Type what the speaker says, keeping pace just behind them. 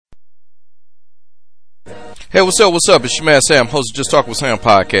Hey, what's up? What's up? It's your man Sam, host of Just Talk with Sam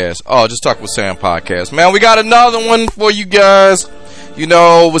podcast. Oh, Just Talk with Sam podcast. Man, we got another one for you guys. You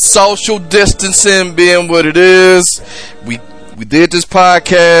know, with social distancing being what it is, we did this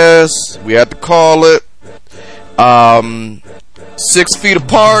podcast. We had to call it 6 feet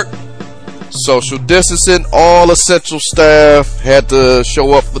apart. Social distancing. All essential staff had to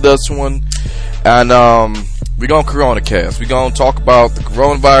show up for this one. And we're going to Corona cast. We're going to talk about the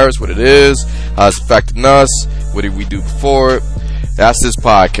coronavirus, what it is, how it's affecting us, what did we do before it. That's this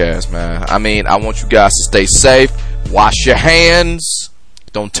podcast, man. I mean, I want you guys to stay safe. Wash your hands.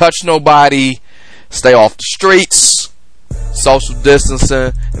 Don't touch nobody. Stay off the streets. Social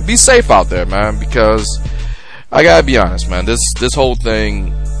distancing. And be safe out there, man, because I got to be honest, man. This whole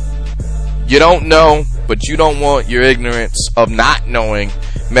thing, you don't know, but you don't want your ignorance of not knowing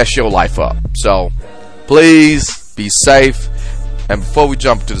mess your life up. So please be safe. And before we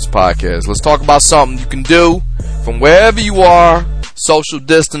jump into this podcast, let's talk about something you can do from wherever you are, social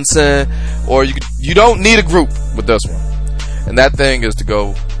distancing, or you don't need a group with this one. And that thing is to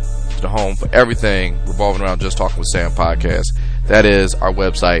go to the home for everything revolving around Just Talking with Sam podcast. That is our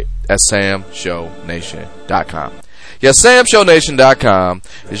website at samshownation.com. Yeah, samshownation.com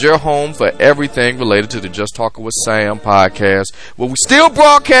is your home for everything related to the Just Talking with Sam podcast, where we still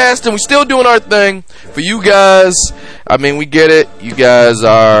broadcast and we still doing our thing for you guys. I mean, we get it. You guys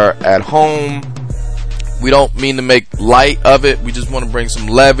are at home. We don't mean to make light of it. We just want to bring some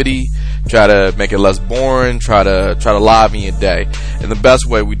levity, try to make it less boring, try to liven your day. And the best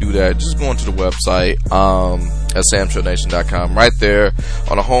way we do that, just go into the website at samshownation.com. Right there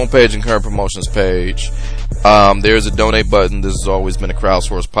on the homepage and current promotions page, there's a donate button. This has always been a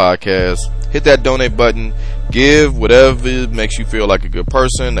crowdsourced podcast. Hit that donate button. Give whatever makes you feel like a good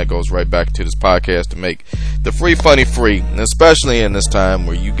person. That goes right back to this podcast to make the free funny free. And especially in this time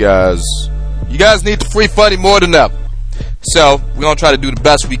where you guys need the free funny more than ever. So we're going to try to do the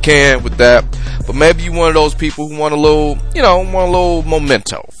best we can with that. But maybe you're one of those people who want a little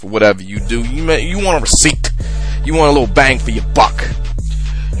memento for whatever you do. You want a receipt. You want a little bang for your buck.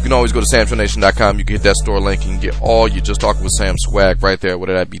 You can always go to samshownation.com. You can hit that store link. You can get all your Just Talking with Sam swag right there,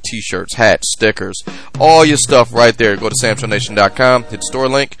 whether that be t-shirts, hats, stickers, all your stuff right there. Go to samshownation.com, hit the store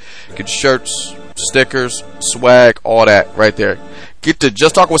link, get shirts, stickers, swag, all that right there. Get the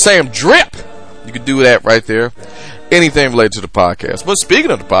Just Talking with Sam drip. You can do that right there. Anything related to the podcast. But speaking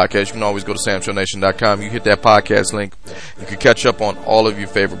of the podcast, you can always go to samshownation.com. You hit that podcast link. You can catch up on all of your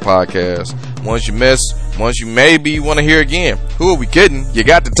favorite podcasts. Ones you miss, ones you maybe want to hear again. Who are we kidding? You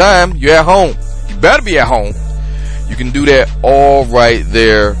got the time. You're at home. You better be at home. You can do that all right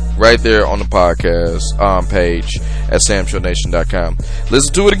there on the podcast page at samshownation.com.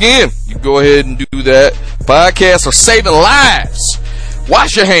 Listen to it again. You can go ahead and do that. Podcasts are saving lives.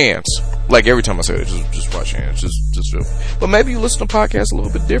 Wash your hands. Like every time I say it, just wash your hands. Just feel. But maybe you listen to podcasts a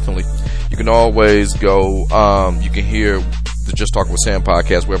little bit differently. You can always go, you can hear the Just Talk with Sam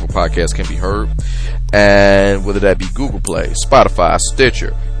podcast wherever podcasts can be heard. And whether that be Google Play, Spotify,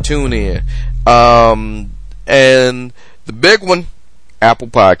 Stitcher, TuneIn, and the big one, Apple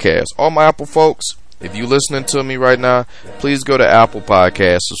Podcasts. All my Apple folks, if you're listening to me right now, please go to Apple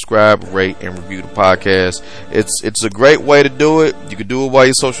Podcasts, subscribe, rate, and review the podcast. It's a great way to do it. You can do it while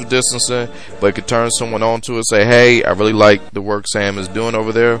you're social distancing, but it could turn someone on to it. Say, hey, I really like the work Sam is doing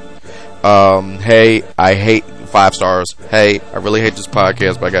over there. Hey, I hate 5 stars. Hey, I really hate this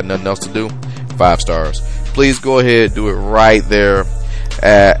podcast, but I got nothing else to do. 5 stars. Please go ahead, do it right there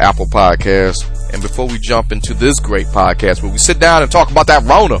at Apple Podcasts. And before we jump into this great podcast where we sit down and talk about that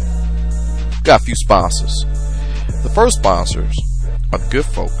Rona, got a few sponsors. The first sponsors are the good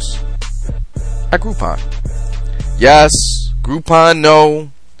folks at Groupon. Yes, Groupon,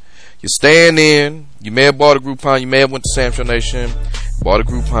 no. You're staying in. You may have bought a Groupon. You may have went to Sam Show Nation, bought a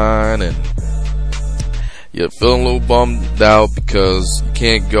Groupon, and you're feeling a little bummed out because you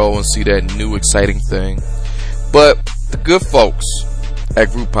can't go and see that new exciting thing. But the good folks at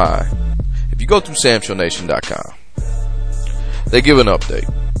Groupon, if you go through samshownation.com, they give an update.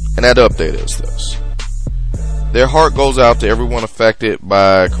 And that update is this. Their heart goes out to everyone affected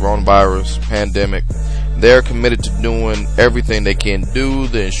by coronavirus pandemic. They're committed to doing everything they can do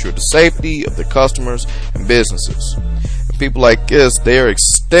to ensure the safety of their customers and businesses. And people like this, they are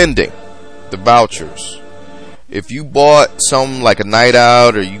extending the vouchers. If you bought something like a night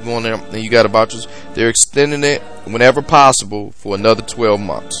out or you going there and you got a vouchers, they're extending it whenever possible for another 12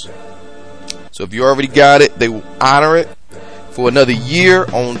 months. So if you already got it, they will honor it for another year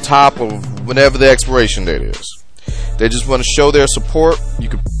on top of whenever the expiration date is. They just want to show their support. You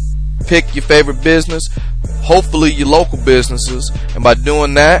can pick your favorite business, hopefully your local businesses, and by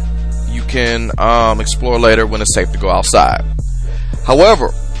doing that, you can explore later when it's safe to go outside.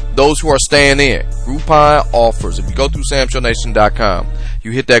 However, those who are staying in, Groupon offers, if you go through samshownation.com,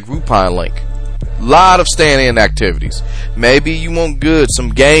 you hit that Groupon link. A lot of staying in activities. Maybe you want some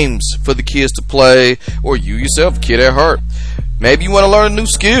games for the kids to play, or you yourself, a kid at heart. Maybe you want to learn a new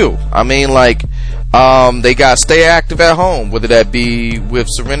skill. I mean, like, they got Stay Active at Home, whether that be with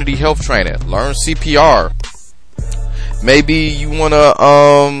Serenity Health Training, learn CPR. Maybe you want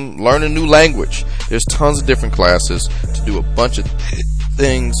to learn a new language. There's tons of different classes to do a bunch of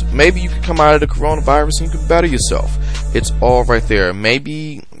things. Maybe you can come out of the coronavirus and you can better yourself. It's all right there.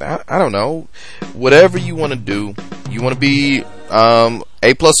 Maybe, I don't know, whatever you want to do. You want to be A+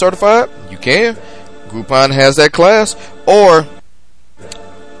 certified? You can. Groupon has that class. Or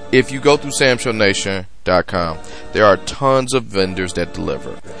if you go through samshownation.com, there are tons of vendors that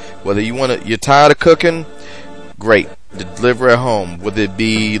deliver. Whether you're tired of cooking, great. Deliver at home. Whether it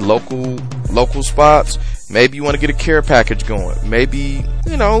be local spots, maybe you want to get a care package going. Maybe,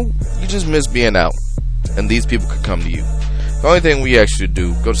 you just miss being out, and these people could come to you. The only thing we ask you to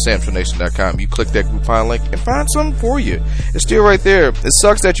do, go to samshownation.com, you click that Groupon link and find something for you. It's still right there. It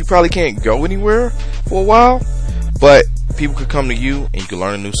sucks that you probably can't go anywhere for a while, but people could come to you and you can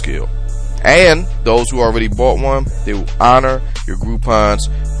learn a new skill. And those who already bought one, they will honor your Groupons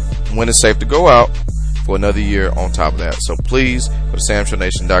when it's safe to go out for another year on top of that. So please go to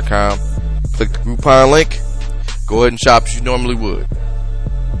samshownation.com, click the Groupon link, go ahead and shop as you normally would.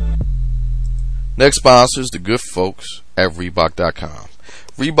 Next sponsor is the good folks at Reebok.com.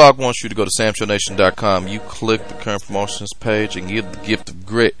 Reebok wants you to go to samshownation.com. You click the current promotions page and get the gift of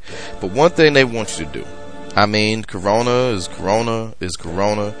grit. But one thing they want you to do, I mean, Corona is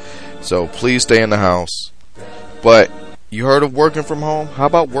Corona. So please stay in the house. But you heard of working from home? How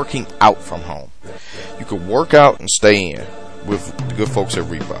about working out from home? You could work out and stay in with the good folks at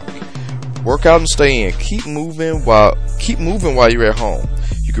Reebok. Work out and stay in. Keep moving while you're at home.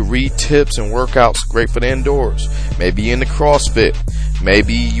 You can read tips and workouts great for the indoors. Maybe into CrossFit.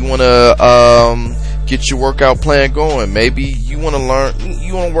 Maybe you want to get your workout plan going. Maybe you want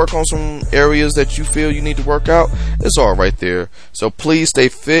to work on some areas that you feel you need to work out. It's all right there. So please stay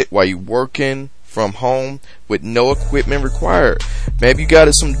fit while you're working from home with no equipment required. Maybe you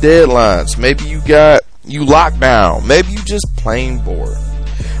got some deadlines. Maybe you locked down. Maybe you just plain bored.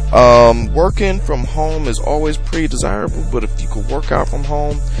 Working from home is always pretty desirable, but if you could work out from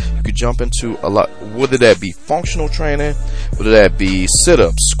home, you could jump into a lot, whether that be functional training, whether that be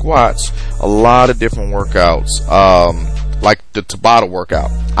sit-ups, squats, a lot of different workouts, like the Tabata workout.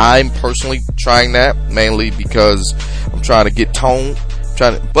 I'm personally trying that mainly because I'm trying to get toned.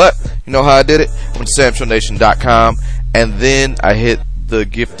 But you know how I did it? I went to samshownation.com and then I hit the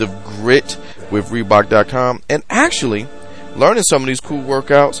gift of grit with Reebok.com, and actually learning some of these cool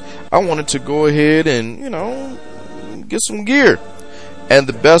workouts, I wanted to go ahead and, get some gear. And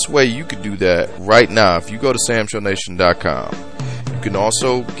the best way you could do that right now, if you go to samshownation.com, you can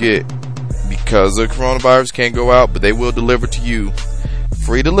also get, because the coronavirus can't go out, but they will deliver to you,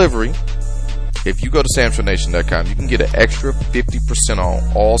 free delivery. If you go to samshownation.com, you can get an extra 50%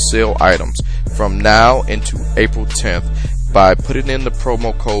 on all sale items from now into April 10th by putting in the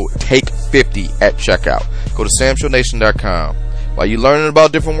promo code TAKE50 at checkout. Go to samshownation.com. While you're learning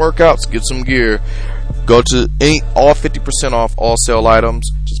about different workouts, get some gear. Go to all 50% off all sale items.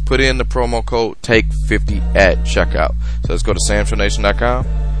 Just put in the promo code TAKE50 at checkout. So let's go to samshownation.com.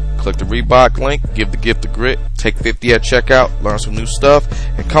 Click the Reebok link, give the gift of grit, take 50 at checkout, learn some new stuff,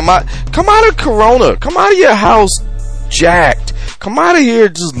 and come out of Corona. Come out of your house jacked. Come out of here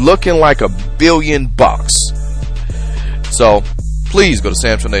just looking like $1 billion. So please go to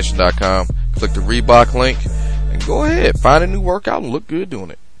samshownation.com, click the Reebok link, and go ahead, find a new workout and look good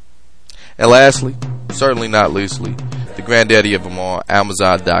doing it. And lastly, certainly not leastly, the granddaddy of them all,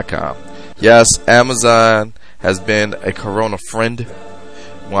 Amazon.com. Yes, Amazon has been a Corona friend.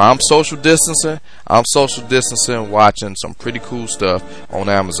 When I'm social distancing watching some pretty cool stuff on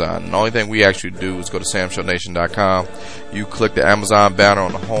Amazon. And the only thing we actually do is go to samshownation.com. You click the Amazon banner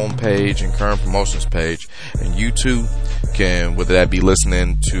on the home page and current promotions page, and you too can, whether that be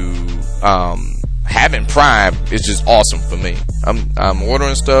listening to having Prime, it's just awesome for me. I'm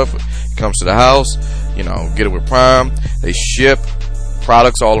ordering stuff, it comes to the house, get it with Prime. They ship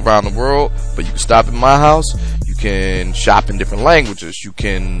products all around the world, but you can stop at my house. You can shop in different languages. You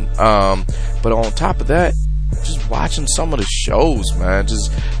can, but on top of that, just watching some of the shows, man.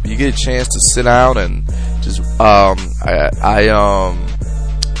 Just you get a chance to sit down and just, I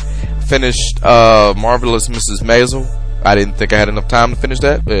finished Marvelous Mrs. Maisel. I didn't think I had enough time to finish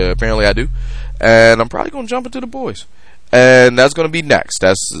that. Apparently, I do, and I'm probably gonna jump into The Boys. and that's going to be next.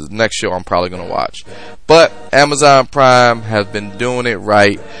 That's the next show I'm probably going to watch. But Amazon Prime has been doing it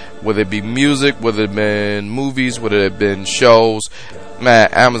right, whether it be music, whether it been movies, whether it been shows. Man,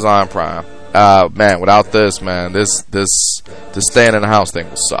 Amazon Prime. Man, without this, man, this staying in the house thing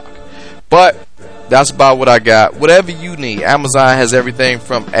will suck. But that's about what I got. Whatever you need, Amazon has everything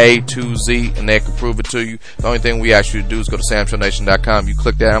from A to Z, and they can prove it to you. The only thing we ask you to do is go to samshownation.com. You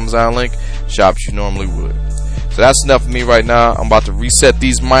click that Amazon link, shop as you normally would. So that's enough for me right now. I'm about to reset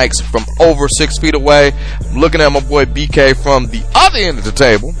these mics from over 6 feet away. I'm looking at my boy BK from the other end of the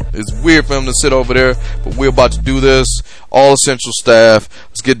table. It's weird for him to sit over there, but we're about to do this. All essential staff.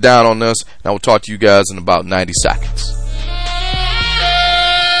 Let's get down on this, and I will talk to you guys in about 90 seconds.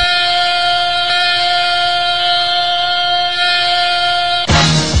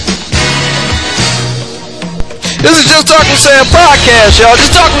 This is Just Talk with Sam Podcast, y'all.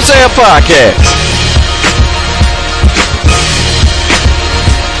 Just Talk with Sam Podcast.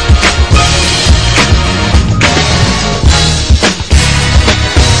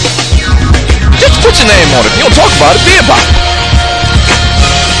 Just put your name on it. If you don't talk about it, be about it.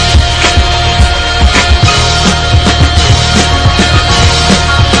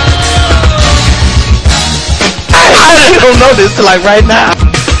 I don't know this till like right now.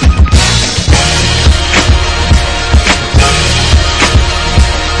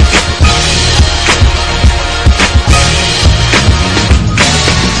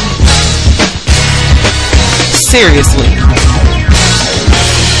 Seriously.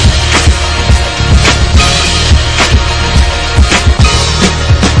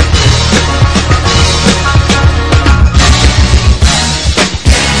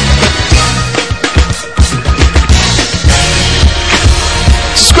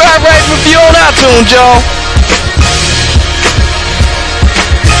 Subscribe, rate, review on iTunes, y'all.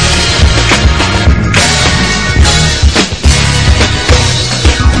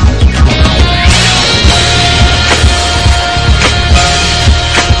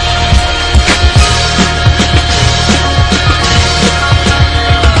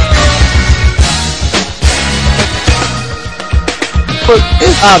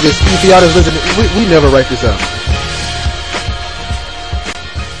 It's obvious if y'all that's listening, we never write this out.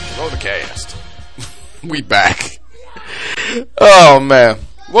 Roll the cast. We back. Oh man.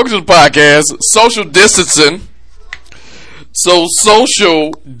 Welcome to the podcast. Social distancing. So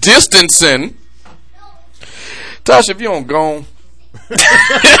social distancing. Tasha, if you don't go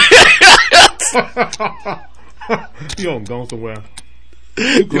You don't go somewhere.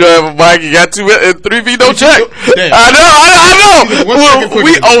 You don't have a mic, you got 3 feet, no check. I know.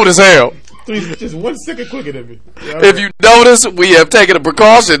 We old as hell. Just 1 second quicker than me. If you notice, we have taken the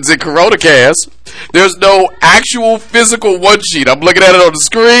precautions in CoronaCast. There's no actual physical one sheet. I'm looking at it on the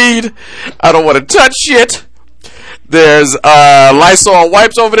screen. I don't want to touch shit. There's Lysol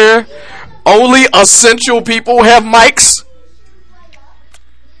wipes over there. Only essential people have mics.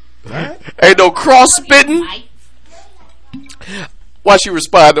 What? Ain't no cross spitting. Why she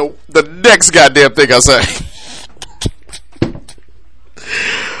respond to the next goddamn thing I say?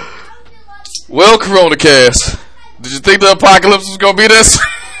 Well, CoronaCast, did you think the apocalypse was gonna be this?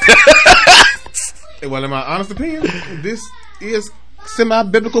 Well, in my honest opinion, this is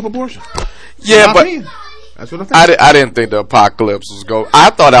semi-biblical proportion. Yeah, but that's what I think. I didn't think the apocalypse was going. I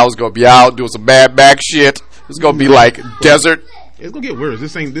thought I was gonna be out doing some Mad Max shit. It's gonna be like desert. It's gonna get worse.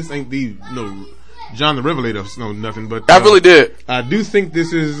 This ain't the John the Revelator, no nothing. But I really did. I do think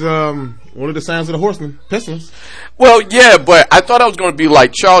this is one of the signs of the horseman, pestilence. Well, yeah, but I thought I was going to be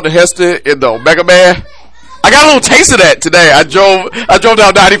like Charlton Heston in the Omega Man. I got a little taste of that today. I drove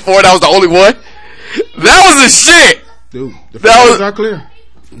down 94. And I was the only one. That was the shit, dude. The freeways are clear,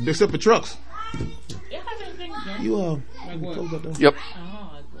 except for trucks. You close that door. Yep.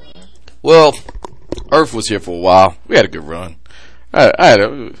 Well, Earth was here for a while. We had a good run.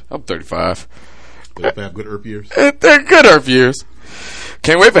 I'm 35. They have good Earth years. They're good Earth years.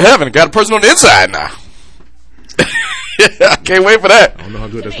 Can't wait for heaven. Got a person on the inside now. I can't wait for that. I don't know how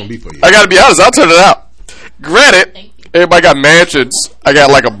good that's gonna be for you. I gotta be honest, I'll turn it out. Granted, everybody got mansions. I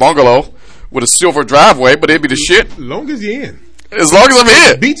got like a bungalow with a silver driveway, but it'd be the shit. As long as you're in. As long as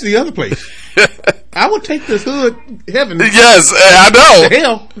I'm in. Beats the other place. I would take this hood heaven. Yes, I know. The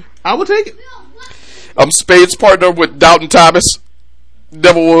hell, I would take it. I'm Spade's partner with Doubting Thomas.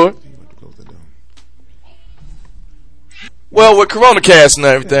 Never would. Well, with CoronaCast and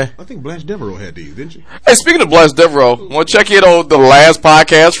everything. I think Blanche Devereaux had these, didn't she? Hey, speaking of Blanche Devereaux, want to check in on the last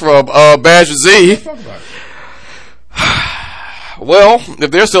podcast from Badger Z. Let's talk about it. Well,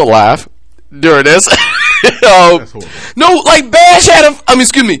 if they're still alive during this. That's horrible. No, like Bash had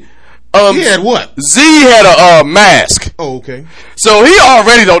excuse me. He had what? Z had a mask. Oh, okay. So he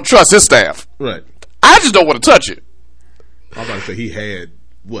already don't trust his staff. Right. I just don't want to touch it. I was about to say he had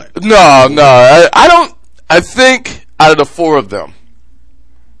what? No, I don't. I think out of the four of them,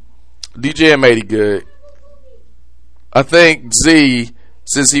 DJ made it good. I think Z,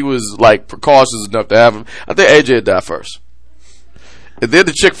 since he was like precautious enough to have him, I think AJ would die first. And then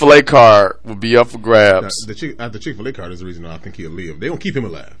the Chick-fil-A card would be up for grabs. The Chick-fil-A card is the reason I think he'll live. They won't keep him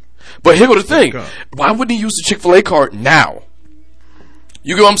alive. But here go the thing: why wouldn't he use the Chick-fil-A card now?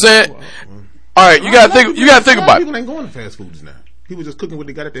 You get what I'm saying? All right, you gotta think. You gotta think about it. People ain't going to fast foods now. People just cooking what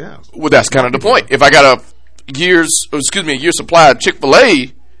they got at their house. Well, that's kind of the point. If I got a year's supply of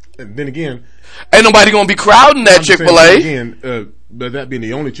Chick-fil-A, and then again, ain't nobody gonna be crowding that Chick-fil-A. Again, but that being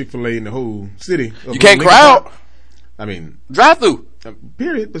the only Chick-fil-A in the whole city, you can't crowd. I mean, drive-through.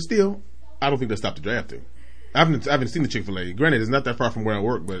 Period. But still, I don't think that stopped the drive-through. I haven't seen the Chick-fil-A. Granted, it's not that far from where I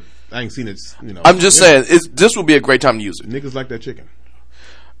work, but I ain't seen it. You know, I'm just saying, this would be a great time to use it. Niggas like that chicken.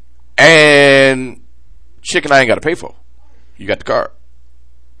 And chicken, I ain't got to pay for. You got the card.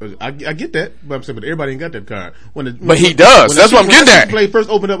 I get that, but I'm saying, but everybody ain't got that card. But he does. That's what I'm getting at. Chick-fil-A first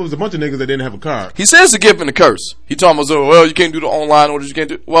opened up, it was a bunch of niggas that didn't have a card. He says the gift and the curse. He told me, well, you can't do the online orders. You can't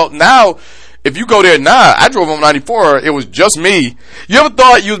do. Well, now, if you go there now, I drove on 94. It was just me. You ever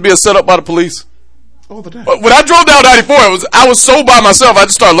thought you was being set up by the police? All the time. When I drove down 94, I was so by myself. I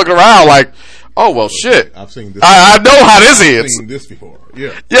just started looking around like, oh well, shit. I've seen this. I know how this is. I've seen this before.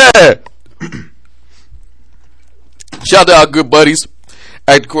 Yeah. Yeah. Shout out to our good buddies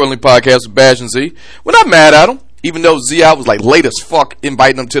at the Quarterly Podcast with Bash and Z. We're not mad at them, even though Z I was like late as fuck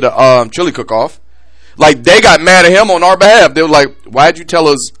inviting them to the chili cook-off. Like they got mad at him on our behalf. They were like, "Why'd you tell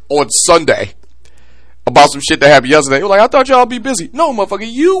us on Sunday about some shit that happened yesterday?" They were like, "I thought y'all be busy." No,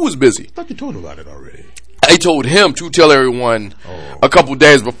 motherfucker, you was busy. I thought you told about it already. I told him to tell everyone a couple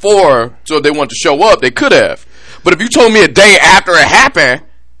days before, so if they wanted to show up, they could have. But if you told me a day after it happened,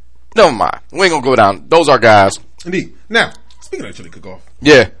 never mind. We ain't gonna go down. Those are guys. Indeed. Now, speaking of chili cook-off,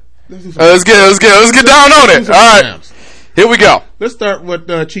 yeah, let's get down on it. All right, here we go. Let's start with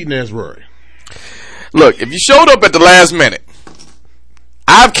cheating ass Rory. Look, if you showed up at the last minute,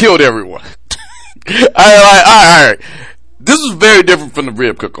 I've killed everyone. All right. This was very different from the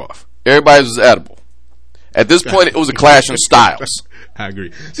rib cook-off. Everybody was edible. At this point, it was a clash in styles. I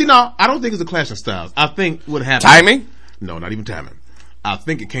agree. See, no, I don't think it's a clash of styles. I think what happened... Timing? No, not even timing. I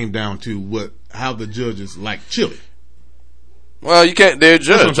think it came down to how the judges like chili. Well, you can't... They're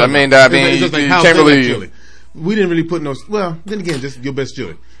judged. I mean, you can't really... Chili. We didn't really put no... Well, then again, just your best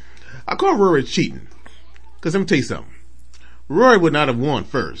chili. I call Rory cheating. Because let me tell you something. Rory would not have won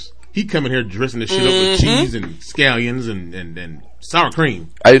first. He come in here dressing this shit up with cheese and scallions and sour cream.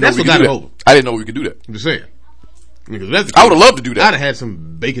 That's what got him over. I didn't know we could do that. I'm just saying. I would have loved to do that. I'd have had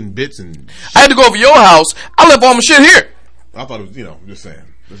some bacon bits and... I had to go over your house. I left all my shit here. I thought it was, I'm just saying.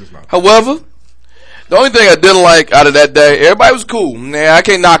 This is not... However, the only thing I didn't like out of that day, everybody was cool. Nah, I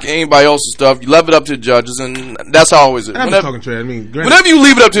can't knock anybody else's stuff. You left it up to the judges, and that's how it always is. I'm not talking trash. I mean, whenever you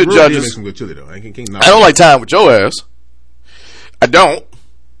leave it up to the judges... Make some good chili, though. I don't like time with your ass. I don't.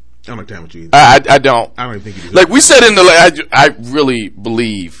 I don't like time with you either. I don't. I don't even think you do. Like we said in the... I really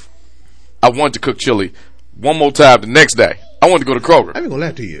believe I want to cook chili one more time the next day. I want to go to Kroger. I ain't gonna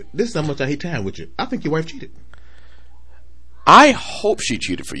lie to you. This is how much I hate time with you. I think your wife cheated. I hope she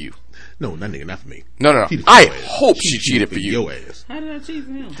cheated for you. No, not for me. No. I hope she cheated for you. Your ass. How did I cheat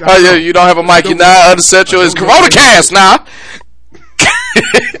for him? Oh, yeah, you don't have a mic. You're not underset your... It's Corona Cast now.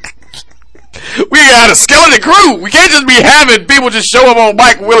 We got a skeleton crew. We can't just be having people just show up on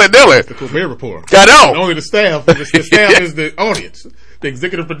mic willy-nilly. The Colbert Report. I know. Only the staff. The staff is the audience. The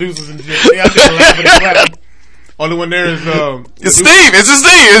executive producers and shit. They out there laughing and clapping. Only one there is it's Steve. It's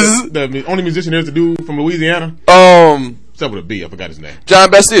Steve. The only musician there is the dude from Louisiana. Except with a B. I forgot his name. John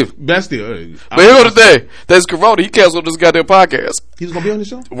Bastille. But here go the thing. There's Corona. He canceled this goddamn podcast. He's gonna be on the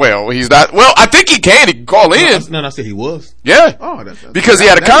show? Well, he's not. Well, I think he can. He can call in. No, I said he was. Yeah. Oh, because he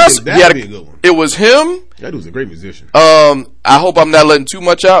had a concert. That'd be a good one. It was him. That dude's a great musician. I hope I'm not letting too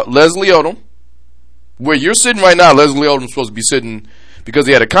much out. Leslie Odom. Where you're sitting right now, Leslie Odom's supposed to be sitting because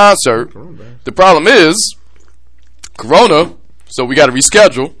he had a concert. The problem is Corona, so we got to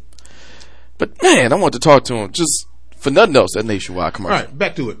reschedule. But man, I want to talk to him just for nothing else. That Nationwide commercial. All right,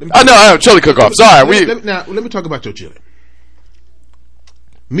 back to it. I know, chili cook-off. Sorry, let me talk about your chili.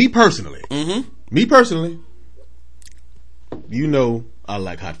 Me personally, you know I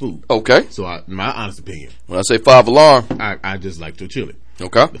like hot food. Okay. So my honest opinion, when I say 5 alarm, I just like your chili.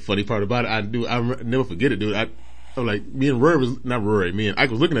 Okay. The funny part about it, I never forget it, dude. I'm like, me and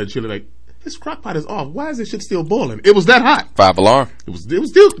Ike was looking at chili like, This crock pot is off. Why is this shit still boiling? It was that hot. 5 alarm. It was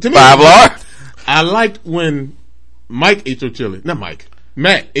still, to me. 5 alarm. I liked when Mike ate your chili. Not Mike.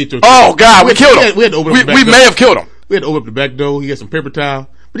 Matt ate your chili. Oh, God, we killed him. We had to open up the back we door. may have killed him. We had to open up the back door. He had some paper towel.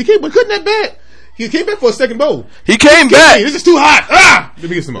 But but couldn't that bad. He came back for a second bowl. He came back. Hey, this is too hot. Ah! Let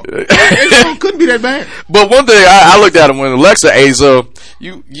me get some more. It couldn't be that bad. But one thing I looked at him when Alexa ate,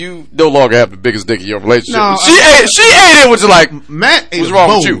 you no longer have the biggest dick in your relationship. No, she ate it, which is like, Matt ate what's a wrong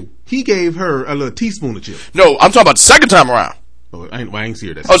bowl. with you? He gave her a little teaspoon of chili. No, I'm talking about the second time around. Oh, I ain't see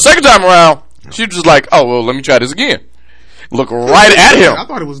her that. Oh, second time around, she was just like, oh, well, let me try this again. Look right at him. I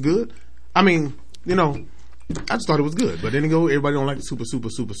thought it was good. I mean, I just thought it was good. But then everybody don't like the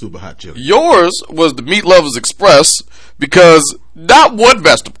super hot chili. Yours was the Meat Lovers Express because not one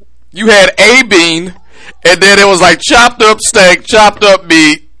vegetable. You had a bean, and then it was like chopped up steak, chopped up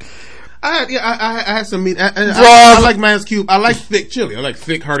meat. I had some meat. I like Man's Cube. I like thick chili. I like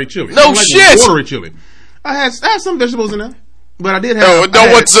thick, hearty chili. No I like shit. Watery chili. I had some vegetables in there, but I did have.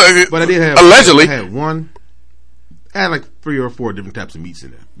 But I did have allegedly. I had one. I had like 3 or 4 different types of meats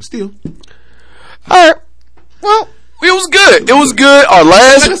in there, but still. All right. Well, it was good. It was good. Our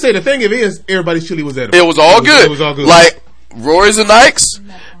last. Like I say, the thing of it is, everybody's chili was edible. It was all good. It was all good. Like Rory's and Ike's.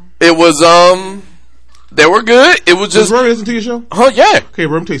 It was they were good. It was Does just. Rory listen to your show? Yeah. Okay,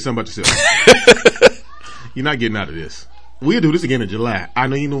 Rory, let me tell you something about yourself. You're not getting out of this. We'll do this again in July. I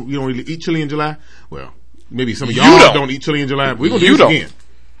know you don't really eat chili in July. Well, maybe some of y'all don't eat chili in July. But we're gonna do this again.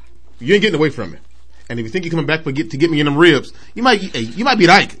 You ain't getting away from it. And if you think you're coming back to get me in them ribs, you might beat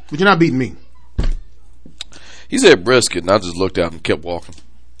Ike, but you're not beating me. He said brisket, and I just looked at him and kept walking.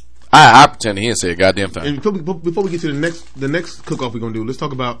 I pretended he didn't say a goddamn thing. And before we get to the next cook-off we're gonna do, let's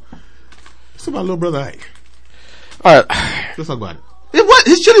talk about little brother Ike. All right, let's talk about it.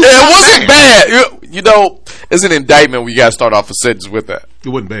 His chili wasn't bad. It's an indictment. We got to start off a sentence with that. It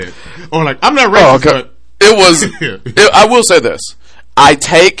wasn't bad. Or like, I'm not racist, but it was. I will say this. I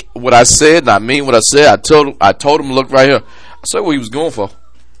take what I said, and I mean what I said. I told him to look right here. I said what he was going for.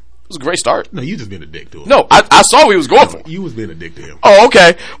 It was a great start. No, you just being a dick to him. No, I saw what he was going for. You was being a dick to him. Oh,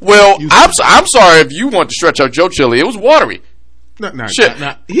 okay. Well, I'm sorry if you want to stretch out your chili. It was watery. Shit.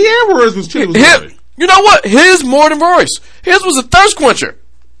 He and Rory's was chili. Watery. You know what? His more than Rory's. His was a thirst quencher.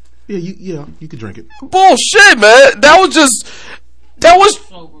 Yeah, you could drink it. Bullshit, man. That was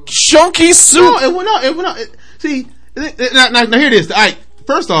chunky soup. No, it went out. See, now here it is.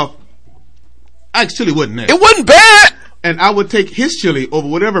 First off, Ike's chili wasn't there. It wasn't bad. And I would take his chili over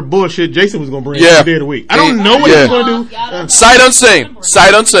whatever bullshit Jason was going to bring every day of the week. I don't know what he was going to do. Sight unseen.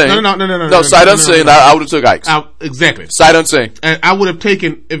 Sight unseen. No, sight unseen. I would have took Ike's. Exactly. Sight unseen. And I would have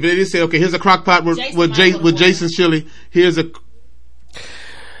taken, if they say, okay, here's a crock pot with Jason's chili. Here's a...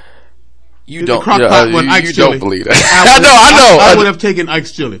 You don't believe that. I would have taken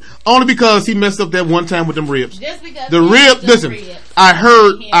Ike's chili. Only because he messed up that one time with them ribs. Just because listen, I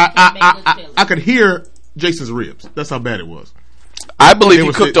heard, I could hear Jason's ribs. That's how bad it was. I believe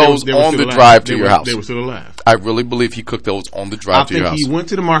he cooked those on the drive to your house. They were still alive. I really believe he cooked those on the drive to your house. I think he went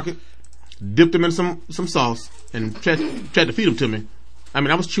to the market, dipped them in some sauce, and tried to feed them to me. I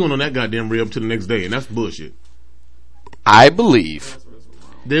mean, I was chewing on that goddamn rib till the next day, and that's bullshit. I believe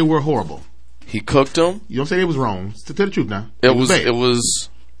they were horrible. He cooked them. You don't say it was wrong. To tell the truth now. It was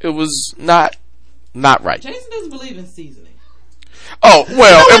not right. Jason doesn't believe in seasoning. Oh,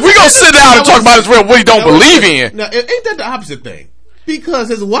 well, if we're going to sit down and talk about his real what he don't believe in. Now, ain't that the opposite thing? Because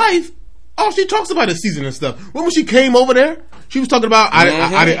his wife, all she talks about is seasoning stuff. When she came over there, she was talking about,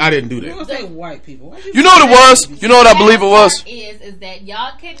 I didn't do that. You're going to say white people. You know what it was? You know what I believe it was? Is that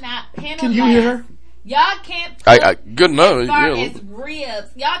y'all cannot penalize. Can you hear her? Y'all can't. Good enough. As far as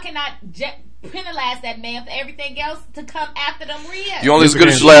ribs, y'all cannot penalize that man for everything else to come after them ribs. You only as good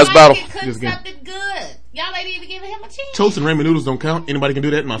as your last battle. Cook something good. Y'all ain't even giving him a chance. Toast and ramen noodles don't count. Anybody can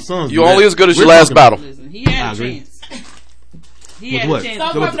do that. My sons. You only as good as your last battle. Listen, he had a chance. He had a chance.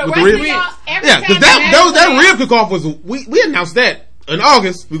 So from the rib? rest of y'all, Yeah, because that rib cook-off was, we announced that in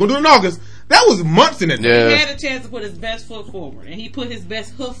August. We're going to do it in August. That was months in that. Yeah. He had a chance to put his best foot forward, and he put his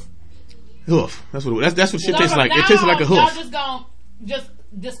best hoof. Hoof. That's what shit tastes like. It tastes like a hoof. Y'all just gonna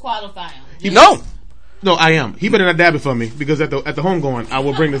disqualify him. No, I am. He better not dab it for me because at the homegoing, I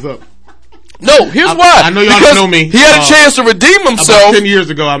will bring this up. No, here's why. I know y'all don't know me. He had a chance to redeem himself. About 10 years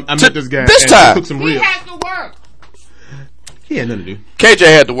ago, I met this guy. This time. Cooked some ribs. He has to work. He had nothing to do. KJ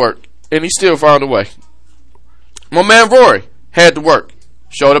had to work, and he still found a way. My man Rory had to work.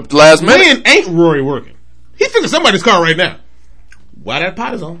 Showed up at the last minute. When ain't Rory working? He's fixing somebody's car right now. Why that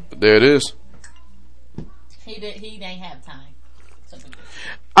pot is on? There it is. He didn't have time.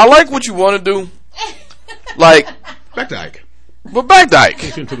 I like what you want to do. Like, back to Ike. But back to Ike. He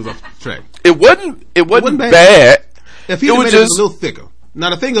shouldn't took us off the track. It wasn't bad. bad. If he It had was made it just a little thicker. Now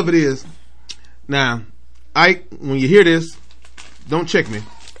the thing of it is, now, Ike, when you hear this, don't check me.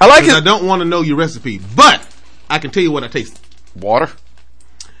 I like 'Cause I it. don't want to know your recipe, but I can tell you what I tasted. Water.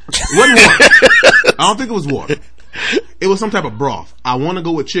 It wasn't water. I don't think it was water. It was some type of broth. I want to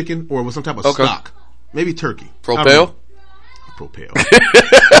go with chicken or it was some type of Okay. stock. Maybe turkey. I don't Propel. know. Propel.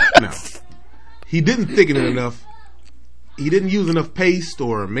 No. He didn't thicken it enough. He didn't use enough paste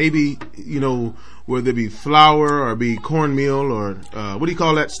or maybe, whether it be flour or be cornmeal or, what do you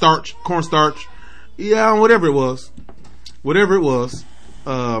call that? Starch, cornstarch. Yeah, whatever it was. Whatever it was.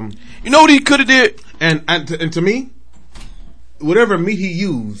 You know what he could have did? And to me, whatever meat he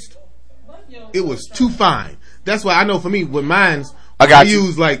used, it was too fine. That's why I know for me, with mine's, I got you.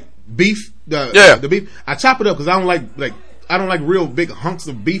 use like beef, Yeah. the beef. I chop it up because I don't like real big hunks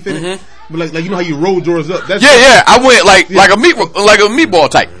of beef in it. But like you know how you roll yours up. That's Yeah. I went like a meatball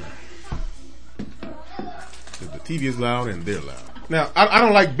type. The TV is loud and they're loud. Now I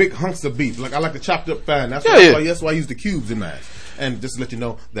don't like big hunks of beef. Like I like the chopped up fine. That's why I use the cubes in mine. And just to let you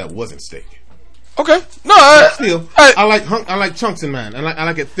know, that wasn't steak. Okay. No, Still, I I like chunks in mine. I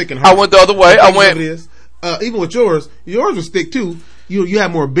like it thick and I hard. went the other way. I went. It is. Even with yours was thick too. You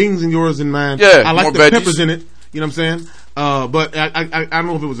have more beans in yours than mine. Yeah, I like more the veggies. peppers in it. You know what I'm saying? But I don't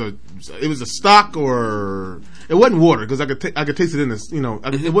know if it was a stock or it wasn't water because I could taste it in this.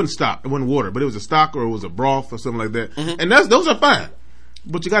 It wasn't stock. It wasn't water, but it was a stock or it was a broth or something like that. And those are fine.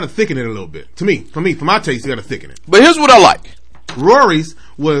 But you got to thicken it a little bit. For my taste, you got to thicken it. But here's what I like. Rory's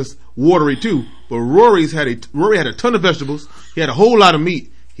was watery too, but Rory had a ton of vegetables. He had a whole lot of meat.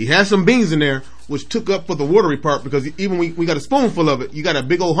 He had some beans in there, which took up for the watery part because even we got a spoonful of it, you got a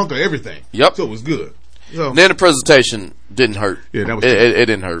big old hunk of everything. Yep. So it was good. So, Then the presentation didn't hurt. Yeah, that was it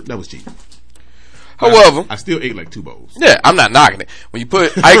didn't hurt. that was cheap. However, I still ate like 2 bowls. yeah, I'm not knocking it. When you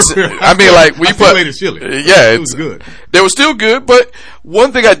put Ike's, I mean, like when you still put, ate it chili. yeah, It was good. They were still good, but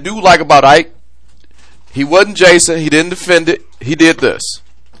one thing I do like about Ike, he wasn't Jason. He didn't defend it. He did this.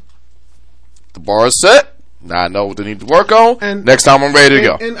 The bar is set. Now I know what they need to work on. And next time I'm ready to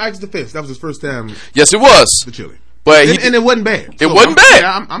go. In Ike's defense, that was his first time Yes, it was. the chili, But and it wasn't bad. It wasn't bad.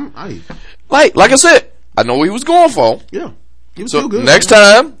 Yeah, like I said, I know what he was going for. yeah. He was So still good. next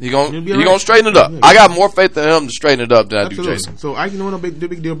time he He'll gonna be all right. straighten it up. Yeah. I got more faith in him to straighten it up than I do Absolutely. Jason. So Ike, no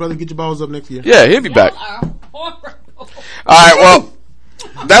big deal, brother. Get your balls up next year. Yeah, he'll be back. Y'all are horrible. All right, well,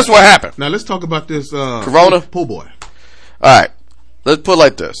 that's what happened. Now let's talk about this Corona? po' boy. All right, let's put it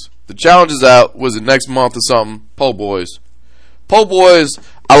like this: the challenge is out. Was it next month or something? Po' boys,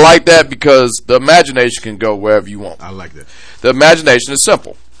 I like that because the imagination can go wherever you want. I like that. The imagination is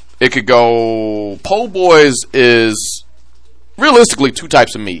simple. It could go. Po' boys is realistically 2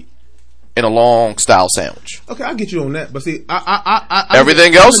 types of meat in a long style sandwich. Okay, I'll get you on that. But see, I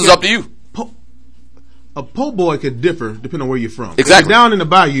Everything else is up to you. A po' boy could differ depending on where you're from. Exactly. If you're down in the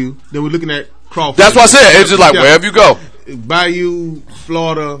bayou, then we're looking at crawfish. That's what I said. It's just like Yeah. wherever you go. Bayou,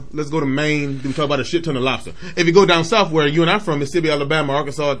 Florida, let's go to Maine, then we talk about a shit ton of lobster. If you go down south where you and I'm from, Mississippi, Alabama,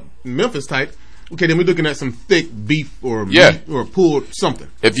 Arkansas, Memphis type, okay, then we're looking at some thick beef or Yeah. meat or pulled something.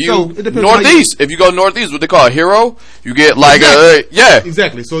 If you So, it depends on how you- northeast, if you go northeast, what they call a hero, you get like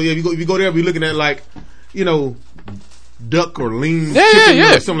Exactly. So yeah, if you go there, we're looking at like, duck or lean Yeah, chicken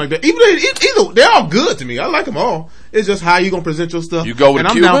yeah. or something like that. Either they're all good to me. I like them all. It's just how you gonna present your stuff. You go with and a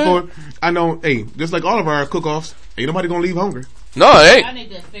I'm Cuban? down for it. I know. Hey, just like all of our cook-offs, ain't nobody gonna leave hungry. No, it I ain't.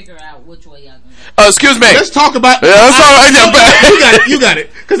 need to figure out which way y'all gonna go. Excuse me. Let's talk about. Yeah, that's all right. Yeah, You got it.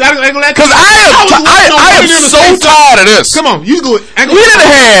 Because I ain't gonna let. Because I am so tired of this. Come on, you go. We didn't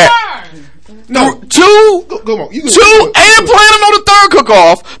have No, two come on. You and planning on the third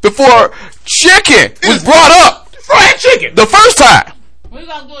cook-off before chicken was brought up fried chicken. the first time. We're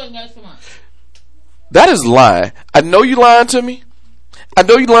gonna do it next month. That is lying. I know you lying to me. I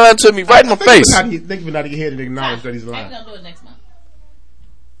know you lying to me right in my face. Thank you for nodding your head and acknowledge that he's We're lying. gonna do it next month.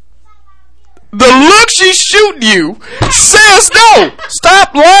 The look she's shooting you says no.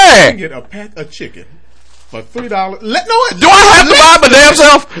 Stop lying. Get a pack of chicken for $3. Do I have to buy my damn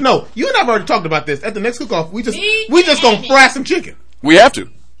self? No, you and I've already talked about this. At the next cook-off, we just Me gonna and fry some chicken. We have to.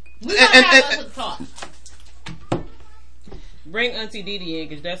 We're gonna And- have us a talk. Bring Auntie Didi in,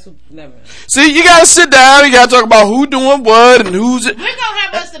 because that's who. Never. See, you gotta sit down. You gotta talk about who doing what and who's. We're gonna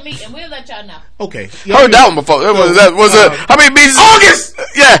have us a meet and we'll let y'all know. Okay, Heard that one before. Was it? How many meetings? August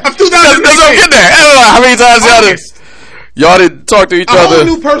Yeah, of 2018. Let's go get there. I don't know how many times August. y'all didn't talk to each A whole other.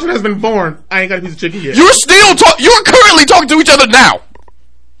 new person has been born. I ain't got a piece of chicken yet. You're still You're currently talking to each other now.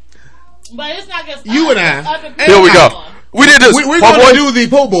 But it's not just You us, and I. it's other people. Here we go. We did this. We're Po' going boy, to do the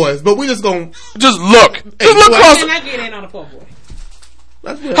po' boys, but we just going. just look. Just look well, across. Can I get in on the po' boy?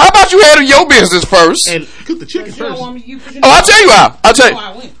 How about you handle your business first? And cook the chicken You don't first. want me, you, I'll tell you how. I'll tell you.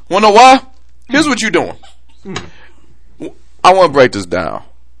 I win. Wanna know why? Here's what you're doing. I want to break this down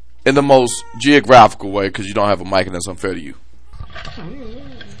in the most geographical way because you don't have a mic and that's unfair to you.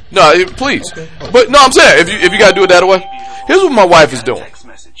 No, please. But no, I'm saying if you gotta do it that way. Here's what my wife is doing.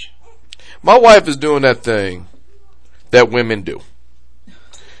 My wife is doing that thing that women do.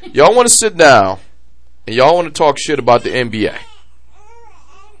 Y'all want to sit down and y'all want to talk shit about the NBA.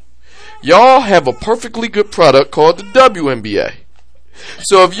 Y'all have a perfectly good product called the WNBA.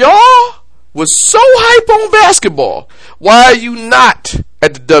 So if y'all was so hype on basketball, why are you not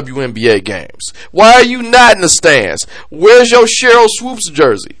at the WNBA games? Why are you not in the stands? Where's your Cheryl Swoops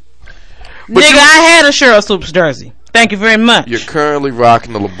jersey? But Nigga, I had a Cheryl Swoops jersey. Thank you very much. You're currently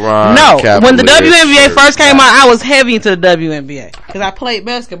rocking the LeBron. No, when the Cavaliers WNBA shirt. first came out, I was heavy into the WNBA because I played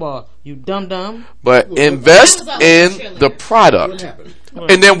basketball. You dumb. But invest in the product.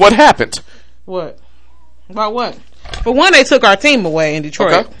 And then what happened? What? About what? For one, they took our team away in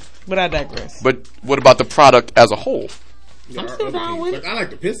Detroit. Okay. But I digress. But what about the product as a whole? I'm still down with it. I like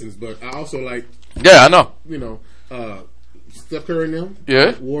the Pistons, but I also like, Yeah, I know. Steph Curry and them.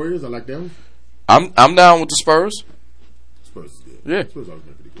 Yeah. Warriors, I like them. I'm down with the Spurs. Spurs is good. Yeah. Spurs always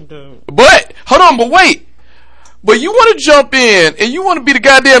been pretty good. But hold on, but wait. But you want to jump in and you want to be the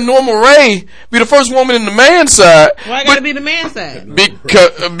goddamn Norma Ray, be the first woman in the man side. Why I gotta be the man side?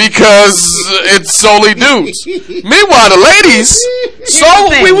 Because it's solely dudes. Meanwhile, the ladies saw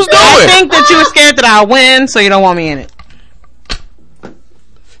what we was I doing. think that you were scared that I'll win, so you don't want me in it.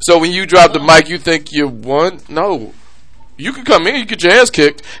 So when you drop the mic, you think you won? No. You can come in, you get your ass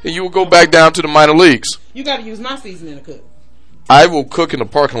kicked, and you will go back down to the minor leagues. You gotta use my seasoning to cook. I will cook in the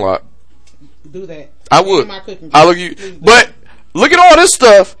parking lot. Do that. I would. My cooking I look you, but look at all this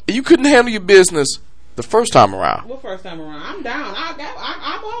stuff, and you couldn't handle your business the first time around. What first time around? I'm down.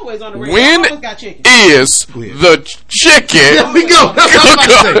 I'm always on the radio. When I always got chicken. is the chicken? There we go. That's what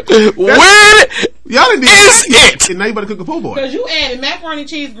I was about to say. When Y'all didn't is it? And now you better cook a po' boy. Because you added macaroni,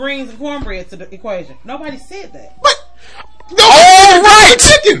 cheese, greens, and cornbread to the equation. Nobody said that. No, All right.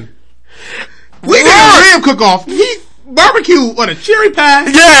 chicken. We did a rib cook off. He barbecue on a cherry pie.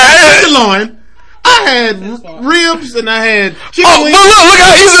 Yeah. Tenderloin. I had ribs and I had chicken Oh, wings. look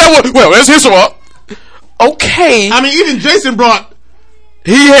how easy that was. Well, let's hear some up. Okay. I mean, even Jason brought.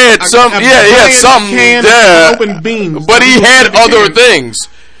 He had some, he had something there, open beans, but he had other things.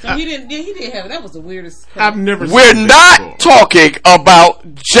 So he didn't. Yeah, he did have it. That was the weirdest. I've never. We're seen not that before. talking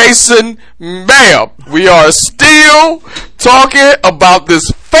about Jason Mabb. We are still talking about this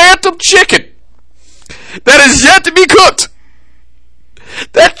phantom chicken that is yet to be cooked.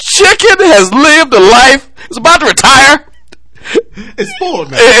 That chicken has lived a life. It's about to retire. It's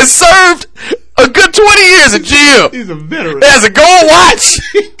spoiled now. It served a good 20 years at GM. He's a veteran. It has a gold watch.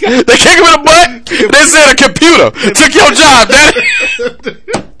 They kick him in the butt. They said a computer took your job, daddy.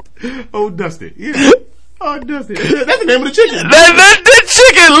 Oh, Dusty. Yeah. Oh, Dusty. That's the name of the chicken. That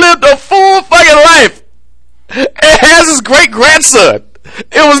chicken lived a full fucking life. It has his great grandson.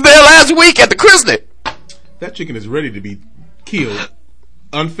 It was there last week at the christening. That chicken is ready to be killed,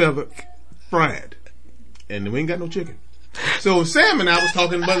 unfeathered, fried, and we ain't got no chicken. So Sam and I was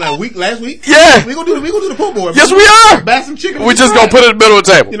talking about last week. Yeah. we gonna do the po' boy. Yes, we are. Buy some chicken. We just gonna put it in the middle of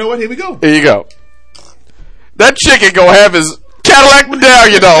the table. You know what? Here we go. Here you go. That chicken gonna have his Cadillac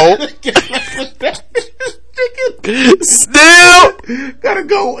medallion on. Still Gotta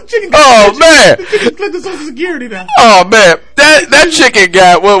go. Chicken. Oh, man. Chicken collect the Social Security now. Oh man, that chicken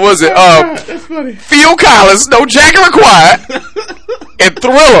got, what was it? That's funny. Phil Collins, No Jacket Required, and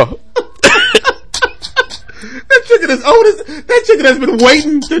Thriller. That chicken is old as. That chicken has been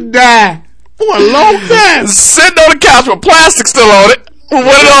waiting to die for a long time. Sitting on the couch with plastic still on it, with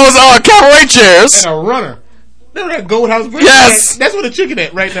one of those cabaret chairs. And a runner. Remember that Gold House Bridge? Yes. That's where the chicken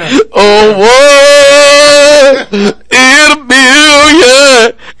at right now. Oh, one in a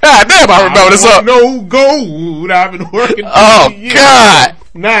million. God damn, I remember this up. No gold. I've been working. Oh, 3 years, God.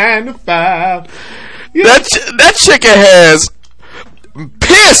 9 to 5. Yeah. That chicken has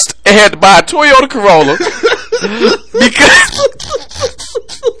pissed and had to buy a Toyota Corolla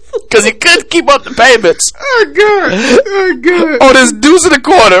because he couldn't keep up the payments. Oh, God. Oh, God. On this deuce in the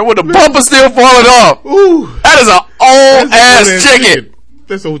corner with the bumper still falling off. Ooh. That is an old That's ass old chicken.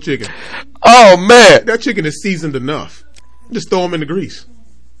 That's old chicken. Oh man, That chicken is seasoned enough. Just throw them in the grease.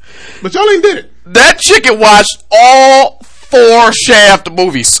 But y'all ain't did it. that chicken watched all 4 Shaft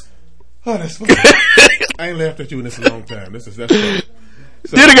movies. Oh, that's funny. I ain't laughed at you in this a long time. That's funny.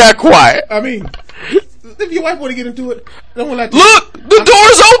 So, Then it got quiet. I mean, if your wife want to get into it, don't want like Look, the door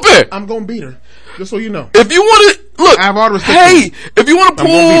is open. I'm gonna beat her. Just so you know. If you want to look, I have all the respect hey, for you. if you want to I'm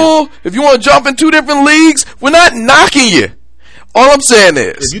gonna pull, if you want to jump in 2 different leagues, we're not knocking you. All I'm saying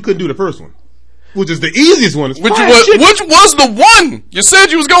If is, you couldn't do the first one, which is the easiest one, which was the one you said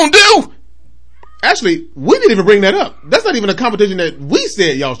you was gonna do. Actually, we didn't even bring that up. That's not even a competition that we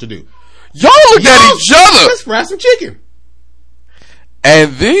said y'all should do. Y'all looked at each other, Let's fry some chicken.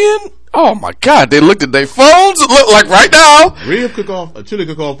 and then, oh my God, they looked at their phones. It looked like right now, Rib cook-off, a chili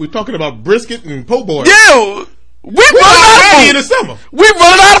cook-off. We're talking about brisket and po' boy. yeah, we We're running out already in of the food. summer. We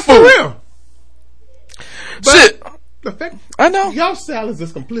running out of For food. real. Shit, The fact, I know. y'all salads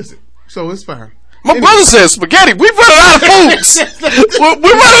is complicit, so it's fine. My brother says spaghetti. We running out of foods. We're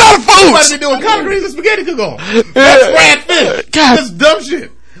running out of Somebody foods. be doing collard greens and spaghetti cook-off. That's fried fish. God. That's dumb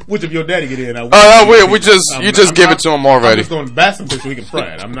shit. Which if your daddy get in, We just you just give it to him already. I'm just going to buy some fish so we can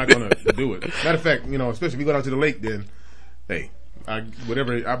fry it. I'm not going to do it. Matter of fact, especially if you go down to the lake, then hey, I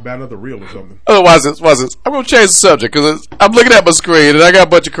buy another reel or something. Watch this. I'm gonna change the subject because I'm looking at my screen and I got a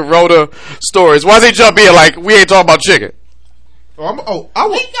bunch of Corona stories. Why they jump in like we ain't talking about chicken? We gonna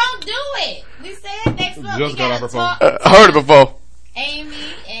do it. We said next month. Just We got off gotta her talk phone. I heard it before. Amy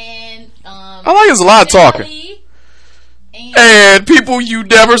and I like it's a lot of talking. Shelly And people you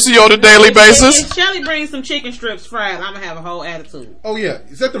never see on a daily basis. If Shelly brings some chicken strips fried, I'm gonna have a whole attitude. Oh yeah,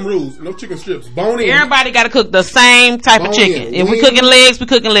 set them rules. No chicken strips. Bone in. Everybody got to cook the same type of Bone chicken. in. If we Wings. cooking legs, we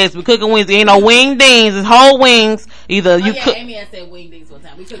cooking legs. We cooking wings. There ain't no wing dings. It's whole wings. Either you cook. Amy had said wingdings one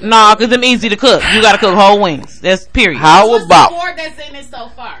time. We cooked Nah, cause them easy to cook. You got to cook whole wings. That's period. How What's about the board that's in it so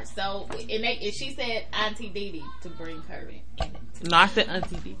far? So, and she said Auntie Dee to bring her in. No, I said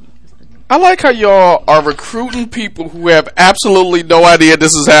Auntie Dee. I like how y'all are recruiting people who have absolutely no idea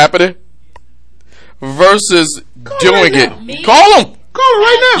this is happening versus doing right it. now. Me? Call them. Call it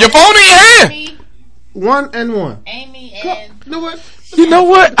right now. Your phone in your hand. Amy, 1 and 1. Amy, and You know what? You know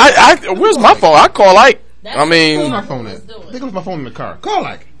what? I where's my phone? I call Ike. that's I mean, Where's what my phone was at? doing. I think it was my phone in the car. Call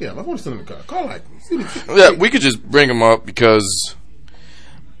like. Yeah, my phone is still in the car. Call like. yeah, we could just bring them up because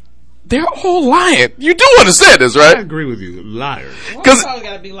they're all lying. You do understand this, I right? agree with you. Liars. Because Always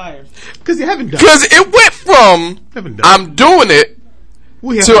gotta be liars. Because you haven't done it went from Haven't done I'm doing it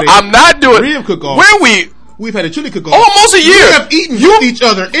We have to had a I'm not doing rib cook-off. Where We've had a chili cook-off. almost a We year. have eaten with each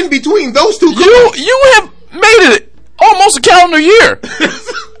other in between those two cook-offs. You have made it almost a calendar year.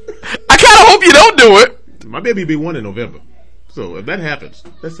 I kind of hope you don't do it. My baby be 1 in November. So if that happens,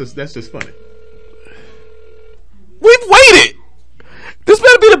 that's just funny. We've waited. This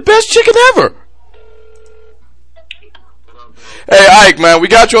better be the best chicken ever. Hey Ike, man, we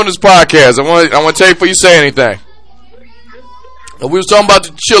got you on this podcast. I want to tell you before you say anything. We was talking about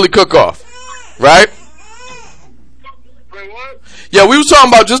the chili cook-off, right? Wait, what? Yeah, we was talking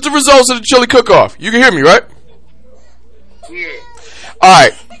about just the results of the chili cook-off. You can hear me, right? Yeah. All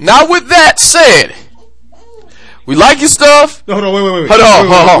right. Now with that said, we like your stuff. No, hold on, wait.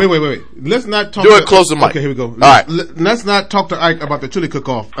 Hold on. Wait. Let's not talk Do it close to the mic. Okay, here we go. All right. Let's not talk to Ike about the chili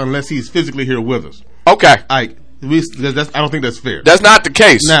cook-off unless he's physically here with us. Okay. Ike, I don't think that's fair. That's not the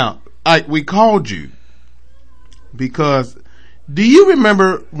case. Now, Ike, we called you because do you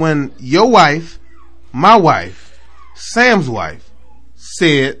remember when your wife, my wife, Sam's wife,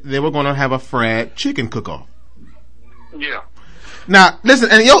 said they were going to have a fried chicken cook-off? Yeah. Now, listen,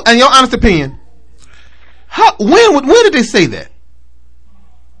 and your honest opinion, when did they say that?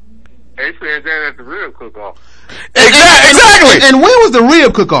 They said that at the real cook-off Exactly. And when was the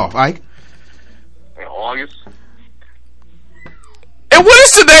rib cook-off, Ike? in August. And what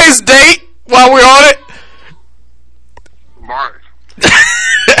is today's date while we're on it? March.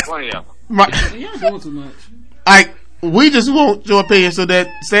 20th. Y'all doing too much. Ike, we just want your opinion so that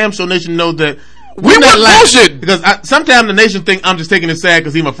Sam Show Nation knows that We not were lying. bullshit. Because sometimes the nation think I'm just taking it sad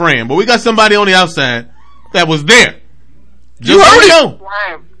because he's my friend, but we got somebody on the outside that was there. You heard it. know.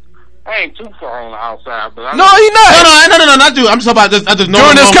 I ain't too far on the outside, but I No, he not. No, not you. I'm just talking about I just know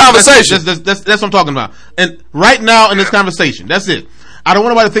During this conversation. That's what I'm talking about. And right now in this conversation, that's it. I don't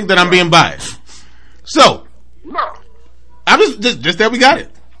want nobody to think that I'm being biased. So no. I'm just that we got it.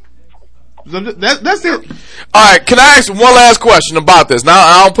 So that's it. All right, can I ask one last question about this? Now,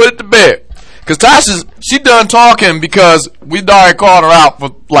 I don't put it to bed. Because she done talking because we already called her out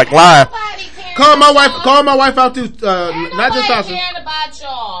for, like, lying. Nobody cares Call my about wife out too. Ain't Not just nobody Tasha. caring about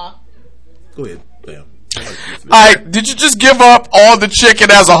y'all. Go ahead. Bam. All right, did you just give up all the chicken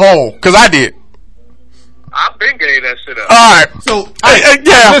as a whole? Because I did. I've been gave that shit up. All right. So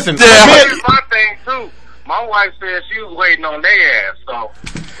Yeah. listen. Yeah. Here's my thing too. My wife said she was waiting on their ass, so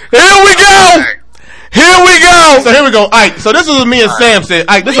Here we go. Here we go. So here we go. All right. So this is what me and Sam said.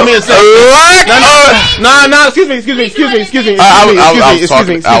 All right. This is what me and Sam. No. Excuse me.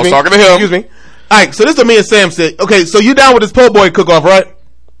 I was talking to him. Excuse me. All right. So this is what me and Sam said. Okay. So you down with this po' boy cook-off, right?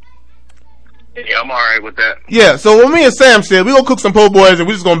 Yeah, I'm alright with that. Yeah. So what me and Sam said, we gonna cook some po' boys and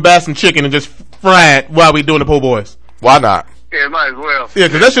we just gonna bash some chicken and just fry it while we doing the po' boys. Why not? Yeah, might as well. Yeah,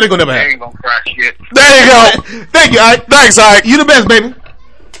 because that shit ain't gonna never I happen. ain't gonna cry shit. There you go. Thank you. All right. Thanks, Ike. You the best, baby.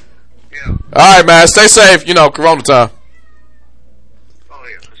 Yeah. All right, man. Stay safe. You know, Corona time. Oh,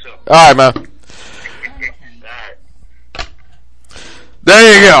 yeah, for sure. All right, man. Alright.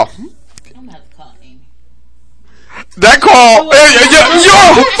 There you go. I'm about to call Amy. That call,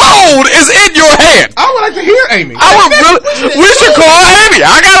 your phone is in your hand. I would like to hear Amy. We should call Amy.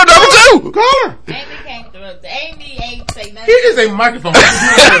 I got a number too. Call her. Amy came through. Amy ain't say nothing. Here is a microphone.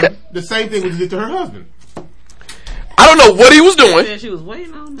 The same thing we did to her husband. I don't know what he was doing. Said she was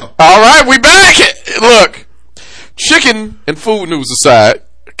waiting on them. All right, we back. Look, chicken and food news aside,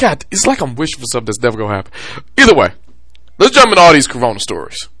 God, it's like I'm wishing for something that's never gonna happen. Either way, let's jump into all these Corona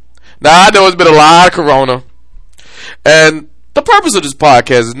stories. Now I know it's been a lot of Corona, and the purpose of this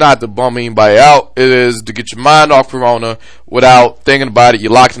podcast is not to bum anybody out. It is to get your mind off Corona without thinking about it.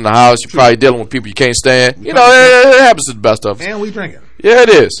 You're locked in the house. You're probably dealing with people you can't stand. You know, it happens to the best of us. And we drinking. Yeah, it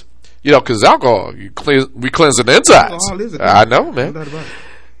is. You know, because alcohol, we cleansing the insides. Alcohol is a thing. I know, man. No doubt about it.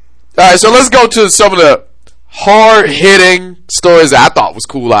 All right, so let's go to some of the hard-hitting stories that I thought was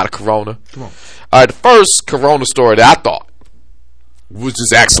cool out of Corona. Come on. All right, the first Corona story that I thought was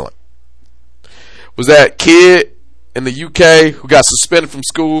just excellent was that kid in the UK who got suspended from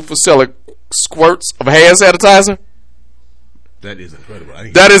school for selling squirts of hand sanitizer. That is incredible. I I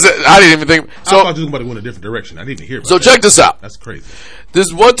didn't even think. thought you were about to go in a different direction. I didn't even hear about So that. check this out. That's crazy.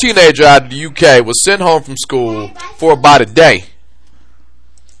 This one teenager out of the UK was sent home from school for about a day.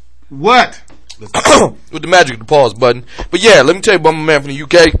 What? With the magic of the pause button. But yeah, let me tell you about my man from the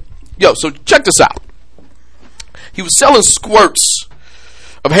UK. Yo, so check this out. He was selling squirts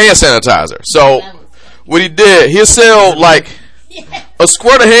of hand sanitizer. So what he did, he'll sell like a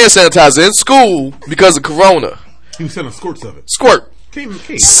squirt of hand sanitizer in school because of Corona. He was selling squirts of it. Squirt.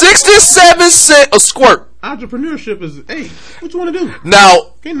 67 cents a squirt. Entrepreneurship is, hey, what you want to do?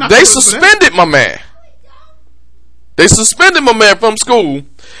 Now, Can't knock they him for that. suspended my man. They suspended my man from school,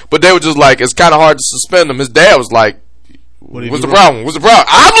 but they were just like, it's kind of hard to suspend him. His dad was like, What did he what's do the wrong? problem? What's the problem?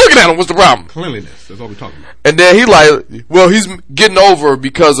 I'm looking at him. What's the problem? Cleanliness. That's all we're talking about. And then he like, well, he's getting over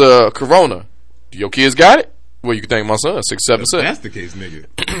because of Corona. Your kids got it? Well, you can thank my son, 67 If cents. that's the case,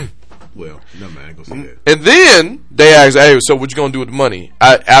 nigga. Well, no man, I ain't gonna say that. And then they asked, hey, so what you gonna do with the money?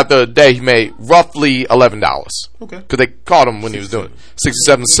 After a day, he made roughly $11. Okay. Because they caught him when he was doing it.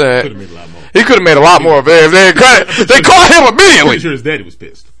 67 Could cents. have made a lot more. He could have made a lot more of it. They caught him Pretty immediately. sure his daddy was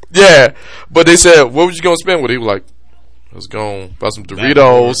pissed. Yeah. But they said, what was you gonna spend with it? He was like, let's go buy some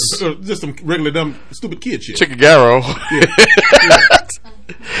Doritos, Just some regular dumb stupid kid shit. chicken gyro.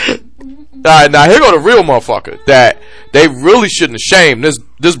 All right, now here go the real motherfucker that they really shouldn't have shamed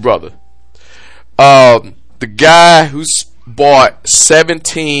this brother. The guy who bought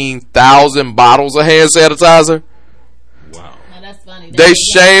 17,000 bottles of hand sanitizer. Wow. Now that's funny. They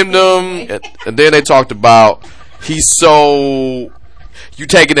shamed him, and then they talked about you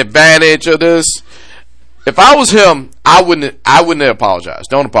taking advantage of this. If I was him, I wouldn't apologize.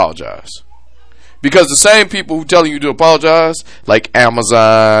 Don't apologize. Because the same people who telling you to apologize, like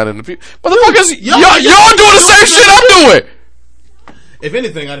Amazon and the people, motherfuckers, y'all doing the same shit I'm doing. If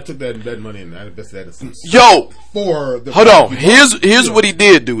anything, I'd have took that money and I'd invested that in Yo, for the. hold on. Here's what he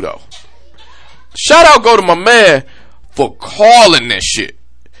did do though. Shout out go to my man for calling this shit.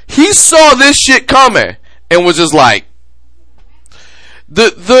 He saw this shit coming and was just like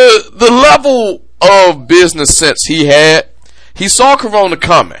the level of business sense he had. He saw Corona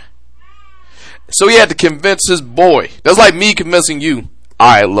coming. So he had to convince his boy. That's like me convincing you.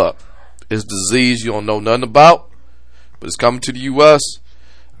 Alright, look. It's disease you don't know nothing about, but it's coming to the U.S.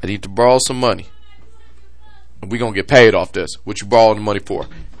 I need to borrow some money. And we're going to get paid off this. What you borrowing the money for?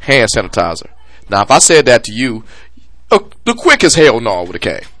 Hand sanitizer. Now, if I said that to you, the quick as hell no would have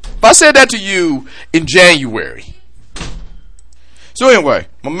came. If I said that to you in January. So anyway,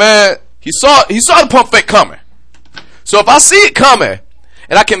 my man, he saw the pump fake coming. So if I see it coming,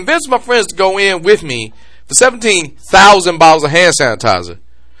 and I convinced my friends to go in with me for 17,000 bottles of hand sanitizer.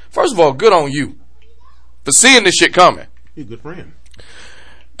 First of all, good on you for seeing this shit coming. He's a good friend.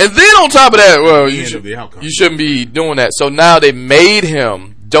 And then on top of that, well, you outcome. shouldn't be doing that. So now they made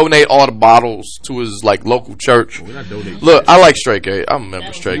him donate all the bottles to his like local church. We're not donating. Look, I like Straight Gate. I'm a member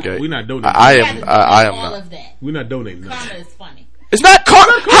of Straight Gate. We're not donating. I am all not. of that. We're not donating. Karma is funny. It's not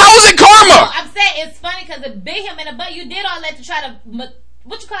karma. How is it karma? I'm saying it's funny because it bit him in the butt. You did all that to try to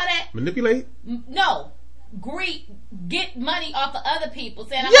what you call that? Manipulate? No. Get money off of other people,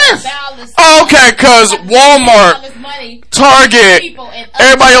 saying I'm Yes. gonna buy all this. Okay, because Walmart, money, Target,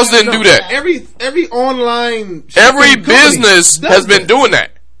 everybody else didn't do that. Every online Every shipping company business does has been that. doing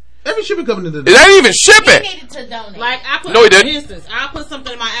that. Every shipping company does It that. ain't even He shipping. needed to donate. Like I put, No, he for didn't. instance, I'll put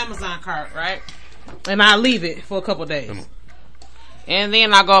something in my Amazon cart, right? And I leave it for a couple days. And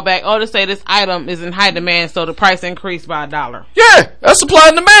then I go back, to say this item is in high demand, so the price increased by $1. Yeah, that's supply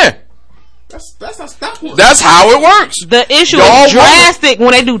and demand. That's how stock works. That's how it works. The issue Y'all is drastic.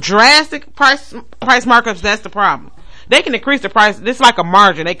 When they do drastic price markups, that's the problem. They can increase the price. This is like a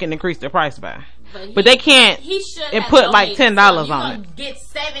margin. They can increase the price by. But they can't He should and have put like donated $10 some. on You it. Get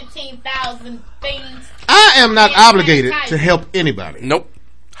 17,000 things. I am not Yeah, obligated advertising. to help anybody. Nope.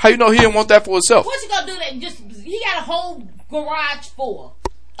 How you know he didn't want that for himself? What you gonna do? That he got a whole garage full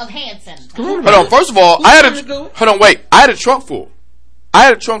of hand sanitizer. Hold on. First of all, I had trying to go? hold on. Wait. I had a trunk full. I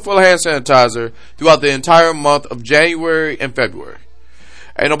had a trunk full of hand sanitizer throughout the entire month of January and February.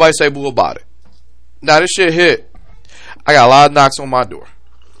 Ain't nobody say boo about it. Now this shit hit. I got a lot of knocks on my door.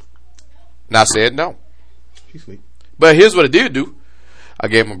 And I said no. She's sweet. But here's what I did do. I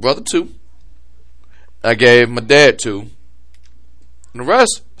gave my brother 2. I gave my dad 2. And the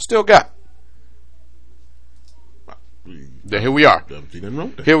rest still got. Then here we are. Doesn't see nothing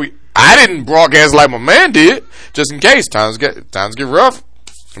wrong with that. I didn't broadcast like my man did, just in case times get rough.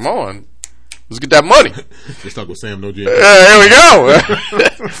 Come on, let's get that money. Let's talk with Sam No Jam. Here we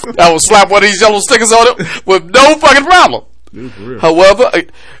go. I will slap one of these yellow stickers on it with no fucking problem. Dude, for real. However,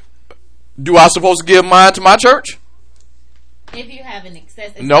 do I supposed to give mine to my church? If you have an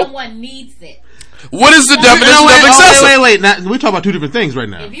excess, if Nope. someone needs it. What is the definition wait, of excessive? wait. Now, we talk about two different things right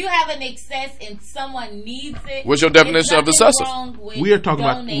now. If you have an excess and someone needs it, What's your definition of there's nothing excessive? wrong with We are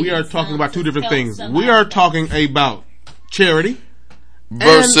talking about two different things. We are talking about charity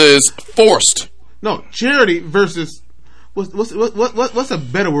Versus forced. No, charity versus what's a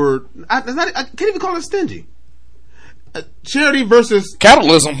better word? I can't even call it stingy. Charity versus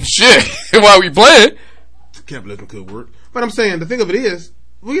Capitalism. Shit. Why we playing? capitalism could work, but I'm saying the thing of it is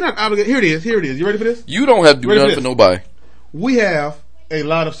we're not obligated. Here it is. You ready for this? You don't have to do Ready for nothing for this? nobody. We have a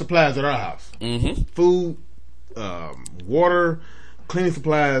lot of supplies at our house. Mm-hmm. Food, water, cleaning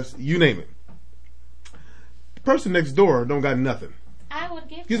supplies, you name it. The person next door don't got nothing. I would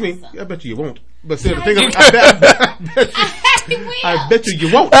give. Excuse them me. some. I bet you won't. But see, the thing of I bet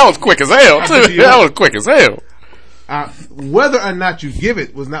you won't. That was quick as hell, I too. bet you That won't. was quick as hell. Whether or not you give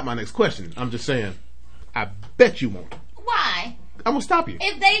it was not my next question. I'm just saying, I bet you won't. Why? I'm gonna stop you.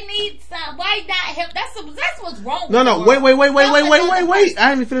 If they need some, why not help? That's what's wrong. No, with no, the world. wait. I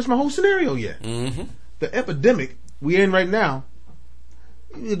haven't finished my whole scenario yet. Mm-hmm. The epidemic we in right now,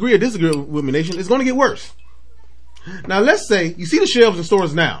 you agree or disagree with me, nation, it's going to get worse. Now, let's say you see the shelves in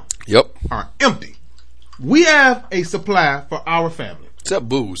stores now Yep. are empty. We have a supply for our family. Except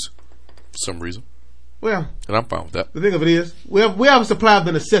booze, for some reason. Well, And I'm fine with that. the thing of it is, we have a supply of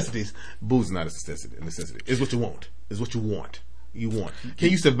the necessities. Booze is not a necessity. It's what you want. It's what you want. You want. Can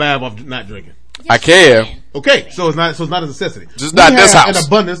you survive off not drinking? I can. Okay, so it's not a necessity. Just not this have house. An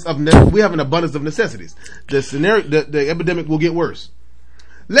abundance of we have an abundance of necessities. The scenario, the epidemic will get worse.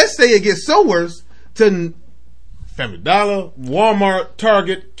 Let's say it gets so worse to Family Dollar, Walmart,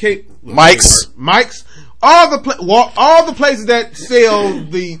 Target, Mike's, all the places that sell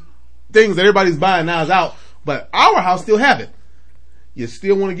the things that everybody's buying now is out, but our house still have it. You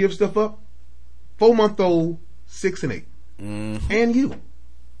still want to give stuff up? 4-month-old, 6 and 8, and you.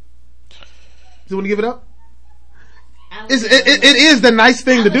 You want to give it up? It is the nice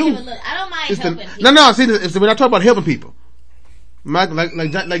thing to do. I don't mind helping people. No. See, when I talk about helping people, like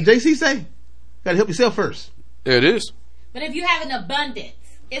JC say, gotta help yourself first. it is. But if you have an abundance,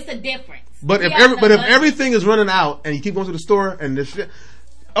 it's a difference. But We if have an abundance. everything is running out and you keep going to the store and this shit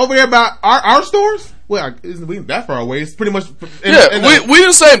over there by our stores, well, we ain't that far away. It's pretty much We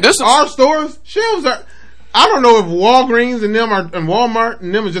the same distance. our stores shelves are. I don't know if Walgreens and them and Walmart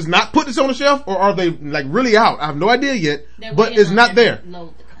and them is just not putting this on the shelf, or are they like really out? I have no idea yet, They're but waiting it's on not them there. to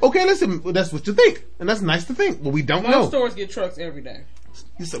load the car. Okay, listen, that's what you think, and that's nice to think, but we don't Most know. stores get trucks every day.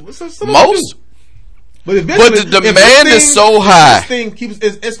 Most. But eventually, But the if demand this is so high. This thing keeps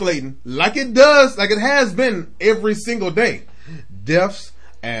escalating like it does, like it has been every single day. Deaths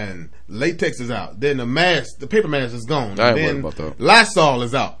and latex is out. Then the paper mask is gone. I ain't then worried about that. Lysol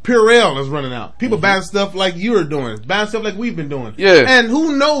is out. Purell is running out. People buying stuff like you're doing, buying stuff like we've been doing. Yeah. And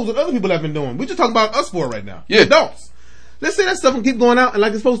who knows what other people have been doing? We're just talking about us four right now. Yeah. Adults. Let's say that stuff can keep going out and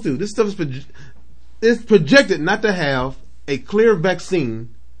like it's supposed to. This stuff is projected not to have a clear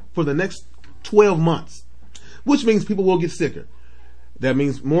vaccine for the next 12 months, which means people will get sicker. That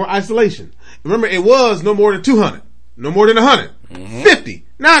means more isolation. Remember, it was no more than 200, no more than 100, 50,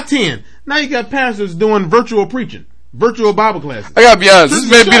 now 10. Now you got pastors doing virtual preaching, virtual Bible classes. I gotta be honest, this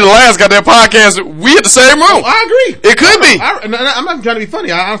may be the last goddamn podcast. We in the same room. Oh, I agree. It could be. I'm not trying to be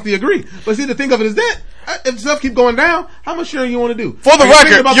funny. I honestly agree. But see, the thing of it is that if stuff keep going down, how much sharing you want to do? For the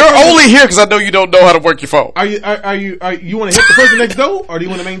record, you're only here because I know you don't know how to work your phone. Are you want to hit the person next door, or do you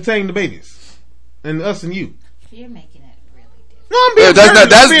want to maintain the babies and us and you? You're making it really difficult. No, I'm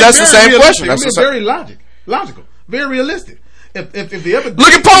being that's the same question. I'm being very logical, very realistic. If the epidemic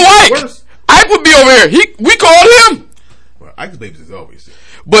look at Paul Ike. Ike would be over here. We called him. Well, Ike's babies is always sick.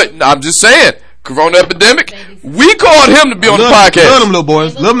 But I'm just saying, Corona epidemic. We called him to be on the podcast. Love them little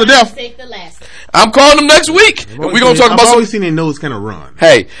boys. Love them to death. I'm calling him next week, and we're gonna talk about. I've always seen their nose kind of run.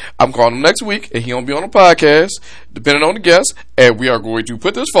 Hey, I'm calling him next week, and he gonna be on the podcast, depending on the guest, and we are going to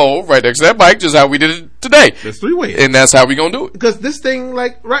put this phone right next to that mic, just how we did it today. There's 3 ways, and that's how we gonna do it. Because this thing,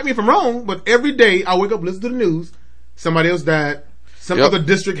 like, write me if I'm wrong, but every day I wake up, listen to the news, somebody else died, some other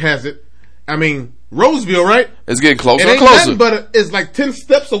district has it. I mean, Roseville, right? It's getting closer and closer. Nothing, but it's like 10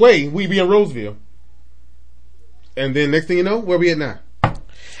 steps away. We be in Roseville, and then next thing you know, where we at now?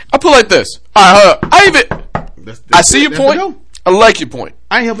 I put it like this. All right, I see your point. I like your point.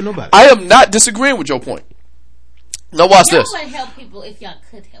 I ain't helping nobody. I am not disagreeing with your point. Now watch this. Y'all would help people if y'all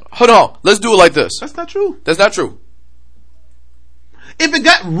could help. Hold on. Let's do it like this. That's not true. That's not true. If it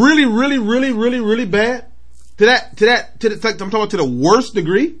got really, really, really, really, really bad, I'm talking about to the worst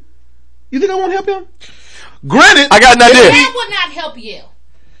degree, you think I won't help him? Granted, I got an idea. That would not help you.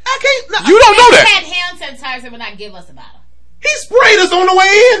 I can't. No, you don't know that. Had hand sanitizer would not give us a bottle. He sprayed us on the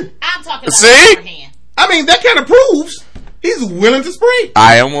way in. I'm talking about See? hand. I mean, that kind of proves he's willing to spray.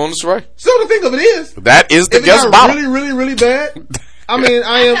 I am willing to spray. So the thing of it is, that is the if it guest got bottle. really, really, really bad. I mean,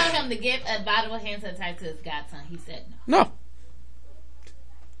 I am. told him to give a bottle of hand sanitizer to his godson. He said no. No.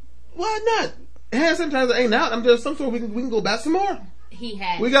 Why not? Hand sanitizer ain't out. I'm just some sort. We can go back some more. He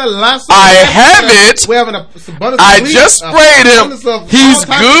had. We got lots. I have it. We're having a abundance. I just sprayed him. He's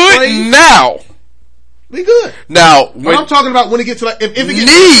good now. We good. Now, when I'm talking about when it gets to like if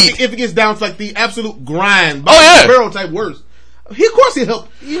it gets down to like the absolute grind, barrel type worse. Of course he helped.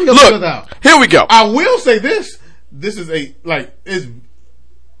 Look, out. Here we go. I will say this. This is is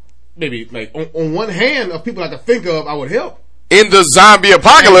maybe like on one hand of people I can think of I would help. In the zombie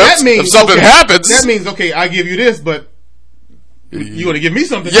apocalypse, if something happens. That means, okay, I give you this, but you want to give me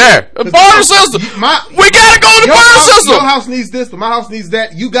something. Yeah. A barter system. We got to go to the barter system. Your house needs this, but my house needs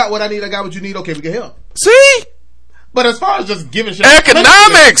that. You got what I need, I got what you need. Okay, we can help. See? But as far as just giving shit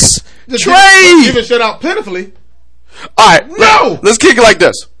economics, trade. Giving shit out plentifully. Alright. No. Let's kick it like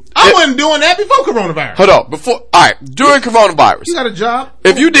this. I wasn't doing that before coronavirus. Hold on. Alright. During coronavirus. You got a job.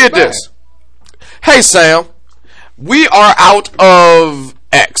 If you did this. Hey, Sam. We are out of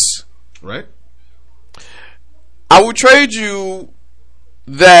X. Right. I will trade you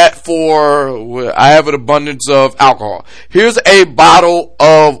that for, I have an abundance of alcohol. Here's a bottle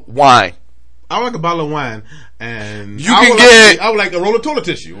of wine. I would like a bottle of wine. And I would like a roll of toilet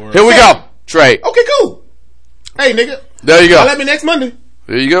tissue. Here we go. Trade. Okay, cool. Hey, nigga. There you go. Let me next Monday.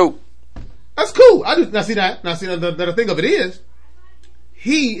 There you go. That's cool. Now see the thing of it is,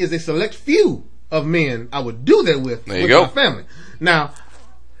 he is a select few of men I would do that with. There you go. My family. Now,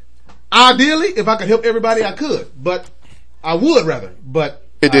 ideally, if I could help everybody, I could. But I would rather. But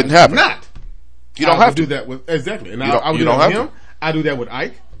it didn't happen. Not. You don't have to do that with exactly. And I would do that with him. I do that with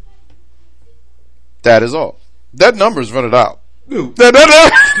Ike. That is all. That number's running out. Dude. That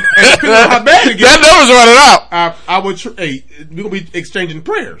number's running out. I would. We're gonna be exchanging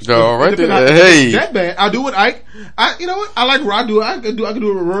prayers. All right. Hey. That bad. I do it, Ike. You know what? I like. I could do it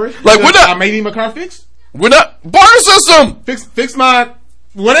with Rory. Like we're not. I may need my car fixed. We're not barter system. Fix my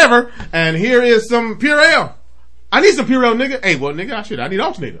whatever. And here is some Purell. I need some Purell, nigga. Hey, well, nigga, I need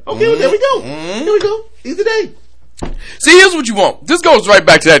alternator. Okay, well, there we go. Here we go. Easy day. See, here's what you want. This goes right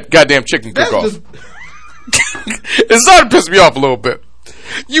back to that goddamn chicken cook-off. It's starting to piss me off a little bit.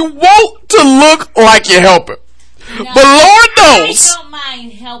 You want to look like you're helping. No, but Lord knows. I don't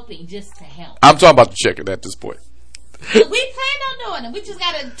mind helping just to help. I'm talking about the chicken at this point. We planned on doing it. We just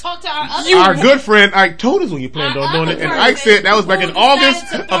got to talk to our good friend Ike told us when you planned on doing it. And Ike said that was back in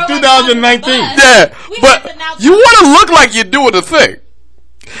August of 2019. Yeah, but you want to look like you're doing the thing.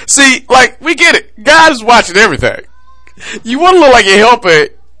 See, like, we get it. God is watching everything. You want to look like you're helping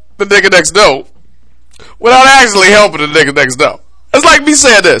the nigga next door without actually helping the nigga next door. It's like me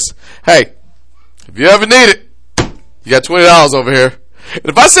saying this. Hey, if you ever need it, you got $20 over here. And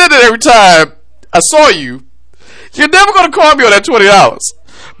if I said that every time I saw you, You're never going to call me on that $20.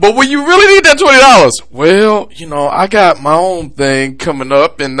 But when you really need that $20, well, you know, I got my own thing coming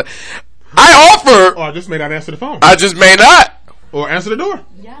up, and I offer. Or I just may not answer the phone. I just may not. Or answer the door.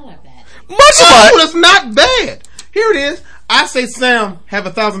 Y'all are bad. Much Oh, like. that's not bad. Here it is. I say, Sam, have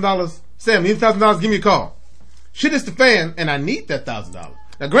 $1,000. Sam, need $1,000, give me a call. Shit is the fan, and I need that $1,000.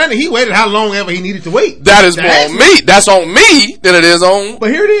 Now, granted, he waited how long ever he needed to wait. That is more on me. That's on me than it is on. But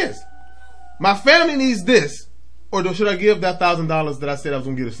here it is. My family needs this, or should I give that $1,000 that I said I was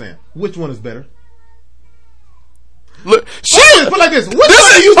going to give to Sam? Which one is better? Look, shit. Put it like this. Which This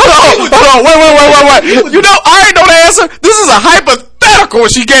one do is, you hold on, wait. You know, I ain't know the answer. This is a hypothetical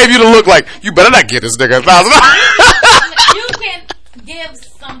she gave you to look like. You better not get this nigga $1,000. You can give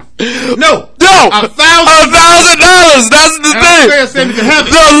some. No. $1,000. That's the thing. Sam, you can have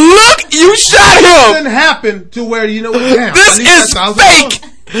it. The look you shot It him. didn't happen to where, you know what? Damn, This I need is that $1,000.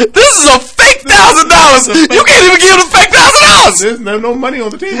 fake. This is a fake $1,000. You can't even give the fake $1,000. There's no money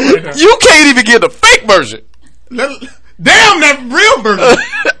on the table right now. You can't even give the fake version. Damn, that real version.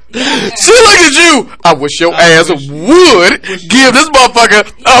 She look at you. I wish your ass would give this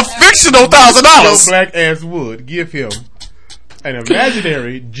motherfucker a fictional Your $1,000. black ass would give him an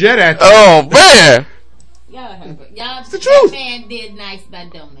imaginary jet at you. Oh man. Y'all heard it. Y'all, the truth. That man did nice by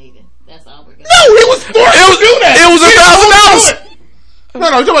donating. That's all we're gonna No, he was forced It was to do that. it was $1,000. No,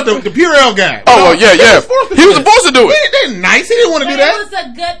 you're talking about the Purell guy. Oh well, yeah. He was supposed to do it. They're nice. He didn't want to do But that. it was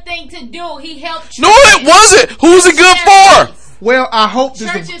a good thing to do. He helped No, it wasn't. Who was it good for? Well, I hope this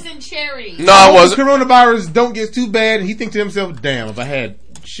churches and charities. No, it the wasn't. coronavirus don't get too bad, and he think to himself, "Damn, if I had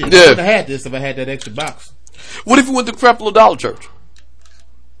shit, Yeah. I would have had this if I had that extra box." What if he went to Creflo Dollar Church?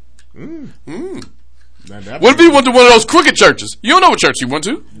 That- What if he went to one of those crooked churches? You don't know what church he went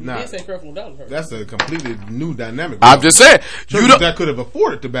to. Nah, Say Creflo Dollar Church. that's a completely new dynamic. I'm just saying. You Churches don't. that could have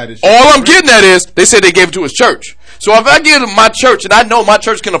afforded to buy this shit. All I'm getting at is they said they gave it to his church. So if I give it my church and I know my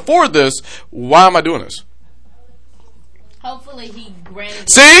church can afford this, why am I doing this? Hopefully he granted.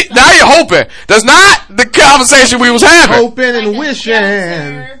 See, now you're hoping. That's not the conversation we was having. hoping and like a wishing.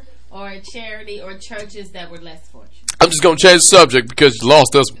 shelter or a charity or churches that were less fortunate. I'm just gonna change the subject because you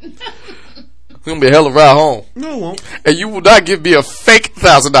lost this one. It's gonna be a hell of a ride home, No, it won't. and you will not give me a fake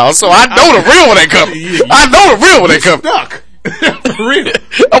 $1,000. So I know the real one ain't coming. I know the real one ain't coming. Stuck. For real.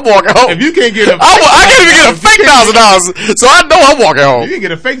 I'm walking home. If you can't get a, I can't even get a fake $1,000, so I know I'm walking you home. can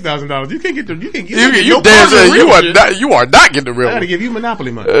get a fake $1,000. You can't get the. You can get. You no damn part of the sure real you are shit. not. You are not getting the real I gotta one. give you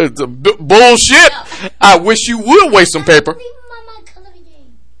Monopoly money. It's a bullshit. I wish you would waste some paper.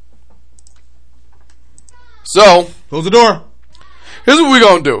 So Close the door. here's what we're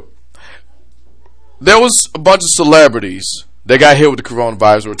gonna do. There was a bunch of celebrities that got hit with the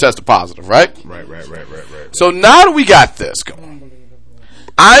coronavirus or were tested positive, right? Right. So now that we got this going,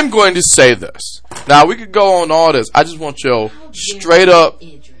 I'm going to say this. Now we could go on all this. I just want your straight up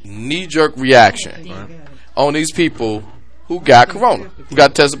knee-jerk reaction on these people who got corona, who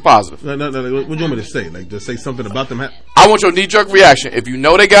got tested positive. No. What do you want me to say? Like, just say something about them? I want your knee-jerk reaction. If you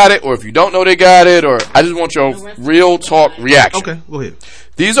know they got it, or if you don't know they got it, or I just want your real talk reaction. Okay, go ahead.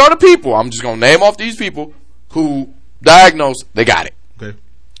 These are the people. I'm just going to name off these people who diagnosed they got it. Okay.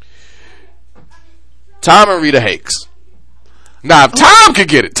 Tom and Rita Hanks. Now, if Tom could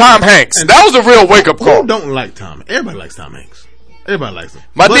get it, Tom Hanks. And that was a real wake-up call. Who don't like Tom? Everybody likes Tom Hanks. Everybody likes him.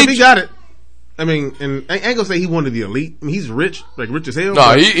 My But if DJ he got it, I mean, and I ain't gonna say he one of the elite. I mean, he's rich, like rich as hell. No,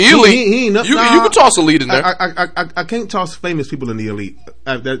 but he elite. He ain't You can toss elite in there. I can't toss famous people in the elite.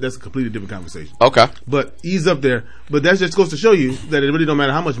 That's a completely different conversation. Okay. But he's up there. But that just goes to show you that it really don't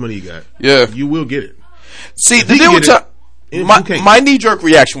matter how much money you got. Yeah. You will get it. See, the he deal can with get Tom, it, you my, can't. my knee-jerk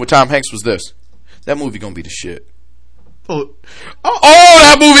reaction with Tom Hanks was this. That movie gonna be the shit. Oh,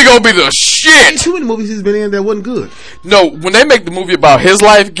 That movie gonna be the ain't shit. too many movies he's been in that wasn't good. No, when they make the movie about his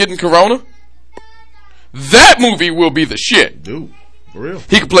life getting corona, that movie will be the shit. Dude, for real.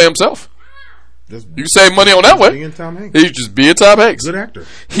 He can play himself. Just You can save money on that way. being Tom Hanks. He just be a Tom Hanks. Good actor.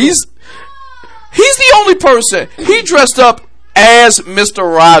 He's the only person. He dressed up as Mr.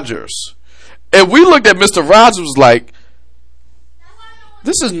 Rogers, and we looked at Mr. Rogers was like,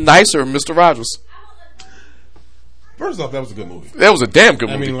 "This is nicer, than Mr. Rogers." First off, that was a good movie. That was a damn good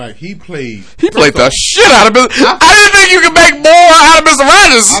I movie. mean, like, he played The shit out of Mr. I didn't think you could make more out of Mr.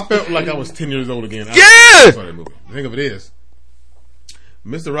 Rogers. I felt like I was 10 years old again. Yeah! I saw that movie. The thing of it is,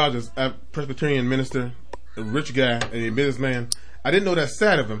 Mr. Rogers, a Presbyterian minister, a rich guy, and a businessman. I didn't know that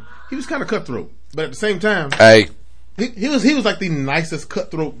side of him. He was kind of cutthroat, but at the same time, Hey, he was like the nicest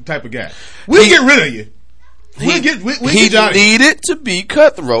cutthroat type of guy. We'll get rid of you. We'll get he you out of here. needed to be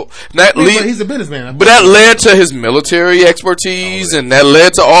cutthroat. That But lead, he's a businessman. but that led to his military expertise, and that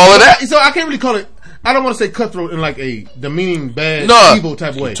led to all of that. So I can't really call it. I don't want to say cutthroat in like a demeaning, bad, evil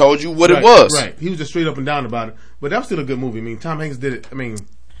type way. He told you what right, it was. Right. He was just straight up and down about it. But that was still a good movie. I mean, Tom Hanks did it. I mean,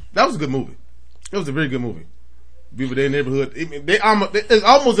 that was a good movie. It was a very good movie. People Day Neighborhood. It's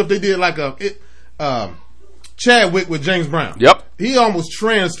almost if they did like Chadwick with James Brown. Yep. He almost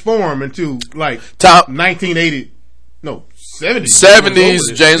transformed into like 1980. No, 70s. 70s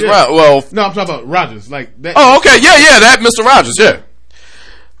James Brown. Well, no, I'm talking about Rogers. Like that. Oh, okay. Yeah. That Mr. Rogers. Yeah.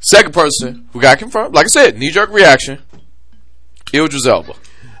 Second person who got confirmed. Like I said, knee-jerk reaction. Idris Elba.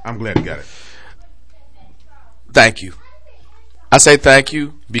 I'm glad he got it. Thank you. I say thank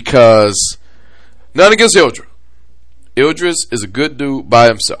you because nothing against Idris. Idris is a good dude by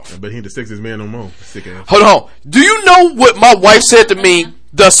himself. But he ain't the sexiest man no more. Sick ass. Hold on. Do you know what my wife said to me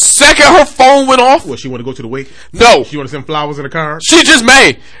the second her phone went off? What, she want to go to the wake? No. She want to send flowers in the car? She just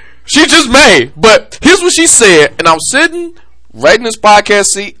may. But here's what she said, and I'm sitting right in this podcast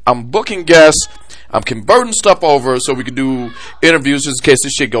seat. I'm booking guests. I'm converting stuff over so we can do interviews just in case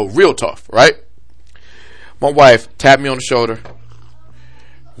this shit go real tough, right? My wife tapped me on the shoulder.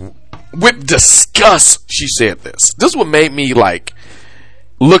 With disgust, she said this. This is what made me, like,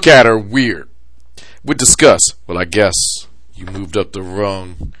 look at her weird. With disgust. Well, I guess you moved up the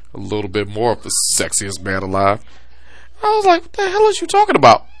rung a little bit more of the sexiest man alive. I was like, what the hell is you talking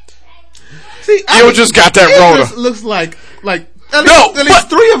about? See, you just got that roller. Looks like at least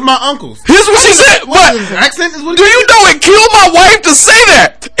three of my uncles. Here's what she said. What? Accent is what do you know it killed my wife to say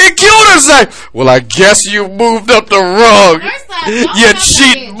that? It killed her to say, well, I guess you moved up the rung. You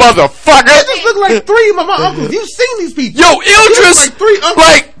cheating motherfucker. It just look like three of my uncles. You've seen these people. Yo, Idris, like three uncles.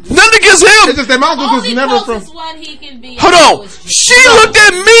 Like, nothing against him. It's just that my uncle was never from. One he can be Hold on. She looked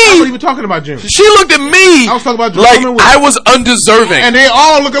at me. I wasn't even talking about Jim. She looked at me. I was talking about Jim. Like I was undeserving. And they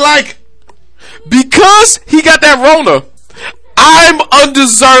all look alike. Because he got that Rona, I'm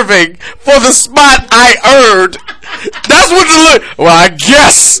undeserving for the spot I earned. That's what the look. Well, I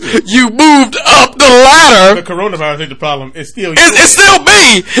guess you moved up the ladder. The coronavirus ain't the problem. It's still it's still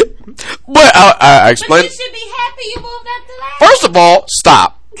me. But I explained. But you should be happy you moved up the ladder. First of all,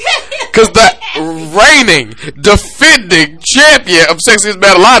 stop. Because the reigning, defending champion of Sexiest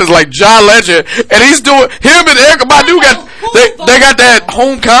Man Alive is like John Legend, and he's doing him and Erykah Badu they got that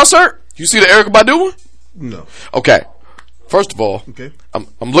home concert. You see the Erykah Badu one? No. Okay. First of all, okay.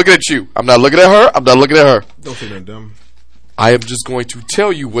 I'm looking at you. I'm not looking at her. I'm not looking at her. Don't say nothing dumb. I am just going to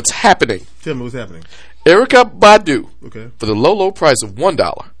tell you what's happening. Tell me what's happening. Erykah Badu, okay, for the low price of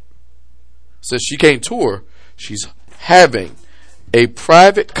 $1, says she can't tour. She's having a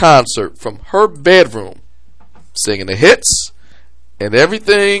private concert from her bedroom, singing the hits and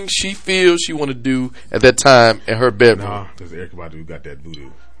everything she feels she want to do at that time in her bedroom. Nah, because Erykah Badu got that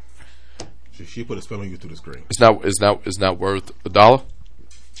voodoo. She put a spell on you through the screen. It's not worth $1.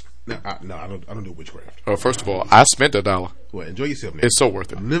 No, I don't do witchcraft. First of all, I spent $1. Well, enjoy yourself, Nick. It's so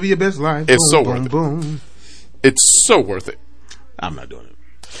worth it. Live your best life. It's boom, so worth boom, it. Boom. It's so worth it. I'm not doing it.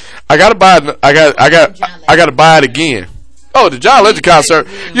 I gotta buy it. I gotta buy it again. Oh, the John Legend concert.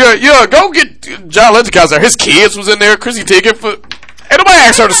 Yeah. Go get John Legend concert. His kids was in there. Chrissy Teigen for. Ain't nobody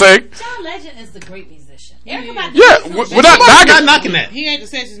asked her to sing. John Legend is the great musician. Yeah, we're not knocking that. He ain't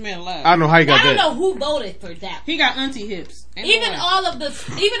the sexiest man alive. I don't know how he got that. I don't know who voted for that. He got auntie hips. Even all of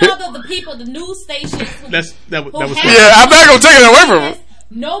the people, the news stations. That was. Yeah, I'm not gonna take it away from him.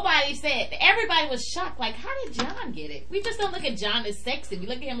 Nobody said. Everybody was shocked. Like, how did John get it? We just don't look at John as sexy. We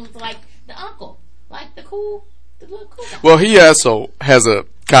look at him like the uncle, like the little cool guy. Well, he also has a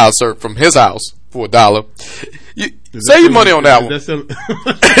concert from his house for $1. Save your money on that one. Save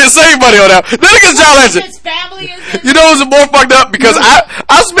your money on that. Then against John Legend. His family is. You know what's more fucked up? Because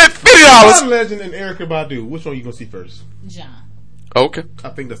I spent $50. John Legend and Erykah Badu. Which one are you gonna see first? John. Okay. I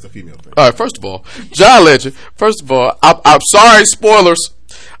think that's the female thing. All right. First of all, John Legend. First of all, I'm sorry. Spoilers.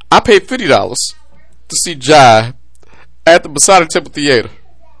 I paid $50 to see John at the Masonic Temple Theater,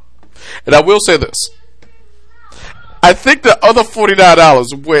 and I will say this. I think the other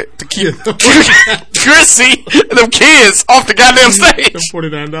 $49 went to keep Chrissy and them kids off the goddamn stage.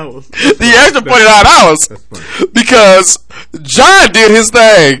 $49. The extra $49 because John did his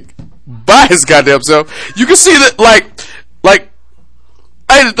thing by his goddamn self. You can see that, like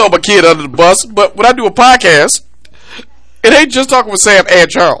I ain't to throw my kid under the bus, but when I do a podcast, it ain't just talking with Sam and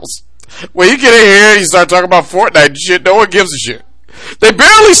Charles. When you get in here and you start talking about Fortnite and shit, no one gives a shit. They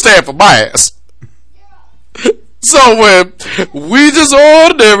barely stand for my ass. So when we just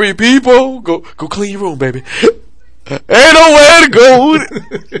ordinary people go clean your room, baby. Ain't nowhere to go.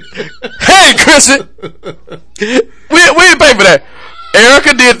 Hey, Chrissy, we didn't pay for that.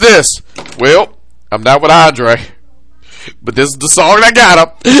 Erykah did this. Well, I'm not with Andre. But this is the song that got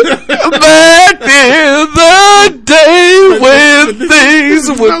him. Back in the day when things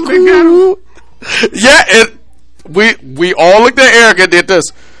were cool. Yeah, and we all looked at Erica and did this.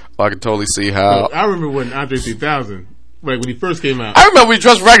 I can totally see how. I remember when Andre 3000, like when he first came out. I remember we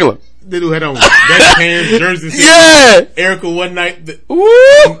dressed regular. They do had on back pants, jerseys. Yeah. Erica one night,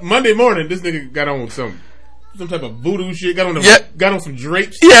 Woo. Monday morning, this nigga got on some type of voodoo shit. Got on some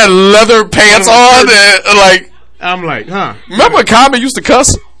drapes. He had leather pants on and like. I'm like, huh? Remember when Common used to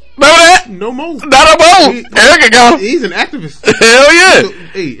cuss? Remember that? No more. Not no more. Erica got him. He's an activist. Hell yeah.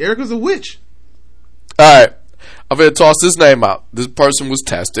 Hey, Erica's a witch. All right. I'm going to toss this name out. This person was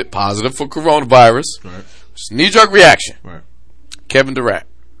tested positive for coronavirus. Right. Knee-jerk reaction. Right. Kevin Durant.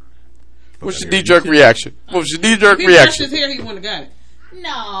 What's your knee-jerk reaction? What's your knee-jerk If he reaction? brushed his hair, he wouldn't have got it.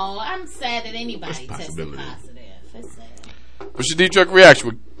 No, I'm sad that anybody That's tested possibility. positive. It's sad. What's your knee-jerk reaction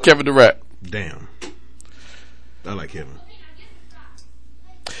with Kevin Durant? Damn. I like Kevin.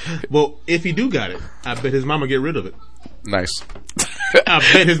 Well, if he do got it, I bet his mama get rid of it. Nice. I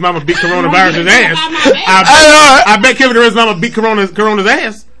bet his mama beat coronavirus's ass. I I bet Kevin Durant's mama beat Corona's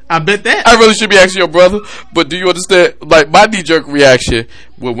ass. I bet that. really should be asking your brother, but do you understand? Like, my knee-jerk reaction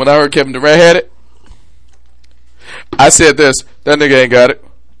when I heard Kevin Durant had it, I said this, that nigga ain't got it.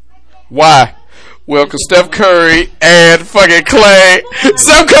 Why? Well, cause Steph Curry and fucking Clay,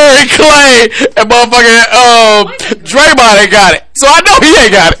 and motherfucking Draymond ain't got it. So I know he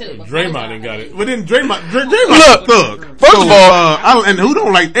ain't got it. Draymond ain't got it. But then Draymond Look, thug. first of all, and who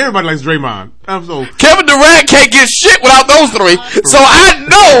don't like? Everybody likes Draymond. I'm so Kevin Durant can't get shit without those three. So I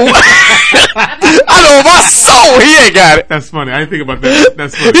know in my soul he ain't got it. that's funny. I didn't think about that.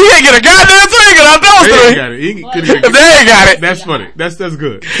 That's He funny. can't get a goddamn thing without those They ain't three. got it. He couldn't even If they ain't got it, That's funny. That's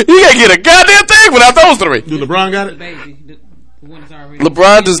good. he can't get a goddamn thing without those three. Do LeBron got it? Baby, the one is already.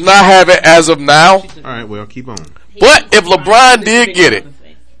 LeBron does not have it as of now. All right. Well, keep on. But if LeBron did get it,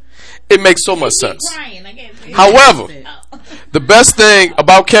 it makes so much sense. Crying. I can't say However, Oh. the best thing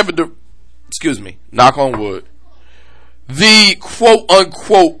about Kevin Durant, knock on wood, the quote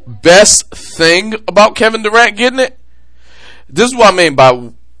unquote best thing about Kevin Durant getting it, this is what I mean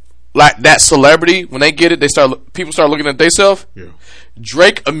by like that celebrity, when they get it, people start looking at themselves. Yeah.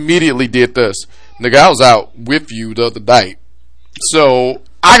 Drake immediately did this. Nigga, I was out with you the other night, so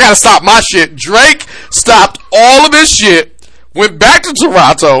I gotta stop my shit. Drake stopped all of his shit, went back to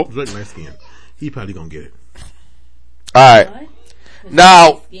Toronto. Drake light skin. He probably gonna get it. Alright.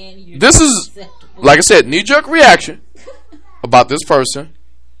 Now, this is, like I said, knee-jerk reaction about this person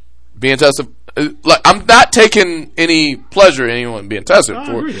being tested. Like, I'm not taking any pleasure in anyone being tested I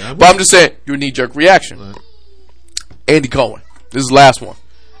for agree. it, but I'm just saying, your knee-jerk reaction. Right. Andy Cohen. This is the last one.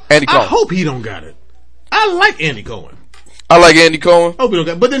 Andy I Cohen. hope he don't got it. I like Andy Cohen. I like Andy Cohen. I hope he don't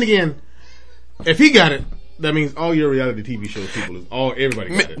got it. But then again, if he got it, that means all your reality TV show people everybody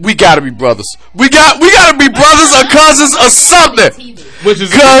got it. We gotta be brothers. We gotta be brothers or cousins or something. Which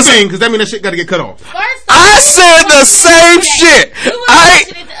is a good thing, because that means that shit gotta get cut off. First I said the same shit. You were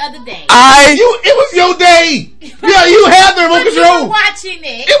watching it the other day. It was your day. Yeah, you had the remote But you control. were watching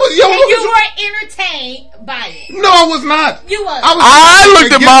it. It was your and remote you control. were entertained by it. No, I was not. You was. I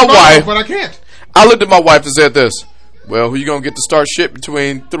looked at my wife. but I can't. I looked at my wife and said this. Well, who you gonna get to start shit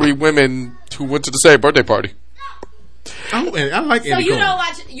between three women who went to the same birthday party? I like So Andy you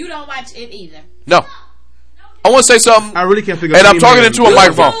Cohen. you don't watch it either. No. I want to say something. I really can't figure And out. I'm talking into a You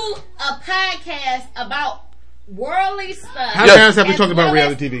microphone. do a podcast about worldly stuff. How many times have we as talked about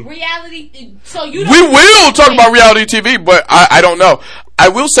well as reality TV? Reality. So you don't We will talk about reality TV, but I don't know. I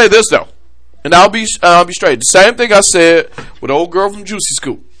will say this though, and I'll be straight. The same thing I said with the old girl from Juicy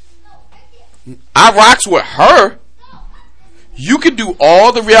Scoop. I rocks with her. You can do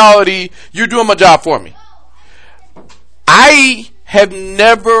all the reality. You're doing my job for me. I have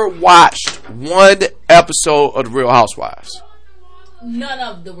never watched one episode of The Real Housewives. None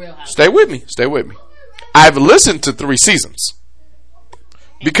of the Real Housewives. Stay with me. Stay with me. I've listened to 3 seasons.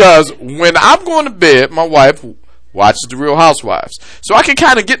 Because when I'm going to bed, my wife watches The Real Housewives. So I can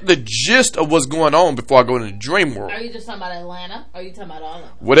kind of get the gist of what's going on before I go into the dream world. Are you just talking about Atlanta? Or are you talking about all of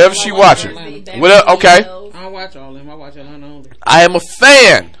them? Whatever she watching. Whatever, okay. I don't watch all of them. I watch Atlanta only. I am a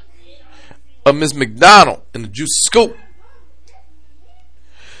fan of Ms. McDonald and the Juicy Scoop.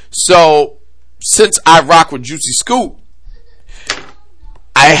 So, since I rock with Juicy Scoop,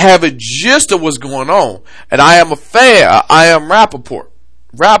 I have a gist of what's going on. And I am a fan. I am Rappaport.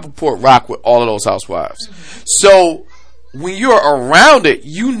 Rappaport rock with all of those housewives. So, when you're around it,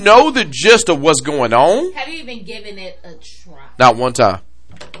 you know the gist of what's going on. Have you even given it a try? Not one time.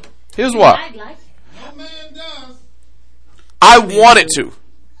 Here's why. I like it. No man does. I wanted to.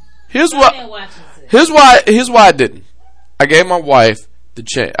 Here's I what. didn't watch it. Here's why I didn't. I gave my wife the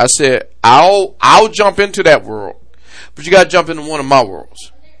chance. I said, I'll jump into that world, but you got to jump into one of my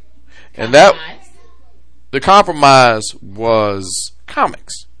worlds. And that the compromise was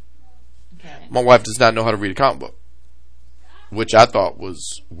comics. Okay. My wife does not know how to read a comic book, which I thought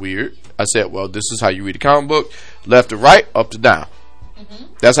was weird. I said, well, this is how you read a comic book: left to right, up to down.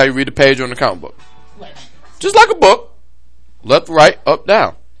 That's how you read the page on the comic book. Wait a minute. Just like a book. Left, right, up,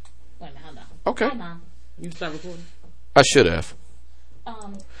 down. Wait a minute. Hold on. Okay. Hi, Mom. You start recording. I should have.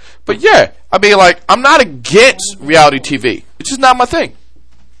 Um, But yeah, I mean, like, I'm not against reality TV. It's just not my thing.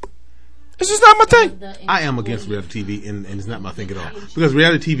 It's just not my thing. I am against reality TV, and it's not my thing at all. Because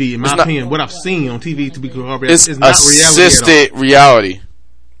reality TV, in my It's not- opinion, what I've seen on TV to be called It's reality is not reality at all. assisted reality.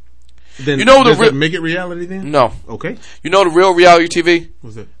 Then You know the does real- that make it reality then? No. Okay. You know the real reality TV?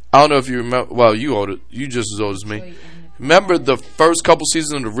 What's that? I don't know if you remember. Well, you older. You just as old as me. Remember the first couple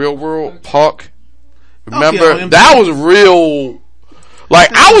seasons of The Real World, Park? Remember Okay, that was real. Like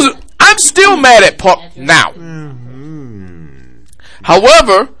I'm still mad at Park now.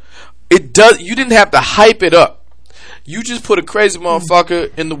 However, it does. You didn't have to hype it up. You just put a crazy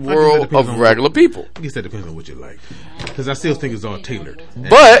motherfucker in the world depends of on regular people. I guess that depends on what you like. Because I still think it's all tailored.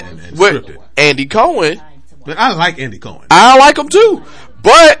 But and with scripted. Andy Cohen, But I like Andy Cohen. I like him too.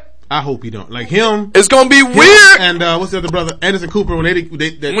 But I hope you don't. Like him. it's gonna be him weird And what's the other brother? Anderson Cooper when they when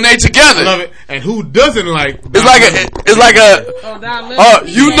they together. I love it. And who doesn't like It's like a. Oh, Don Lemon.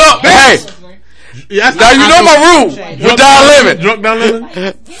 You know, hey. Yeah, Now you know my rule with Don Lemon. Drunk Don Lemon?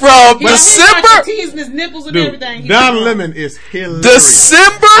 From He's December teasing his nipples and Dude, everything. Don Lemon is hilarious.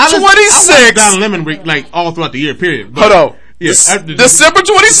 December I watch 26th. Don Lemon like all throughout the year, period. But, Hold on. Yeah, December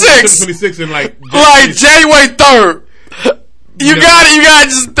 26th. 26 and like January 3rd. You gotta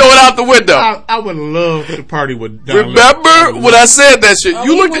just throw it out the window. I would love to party with Don Remember Lemon. when I said that shit? Oh,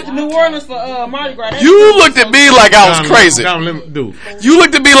 You he looked went to at New Orleans for Mardi Gras. you looked at me like I was crazy. Don Lemon, dude. You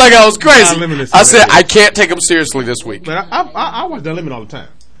looked at me like I was crazy. Don Lemon is I said hilarious. I can't take him seriously this week. But I watch Don Lemon all the time.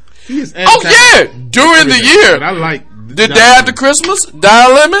 He is Oh yeah, during the But year. I like The Don day after Lemon. Christmas,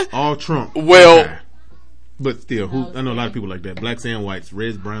 Don Lemon. All Trump. Well- Okay. But still, I know a lot of people like that. Blacks and whites,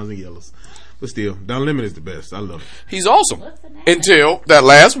 reds, browns, and yellows. But still, Don Lemon is the best. I love it. He's awesome. Until that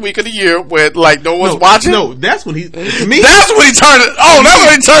last week of the year when like no one's watching. No, that's when he. To me, That's when he turned it. Oh, that's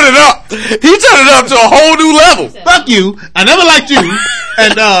when he turned it up. He turned it up to a whole new level. fuck you. I never liked you.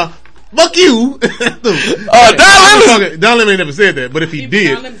 And fuck you. Don Lemon never said that, but if he Don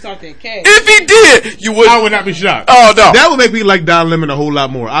did, Lemon talked that cash. If he did, you would. I would not be shocked. Oh no! That would make me like Don Lemon a whole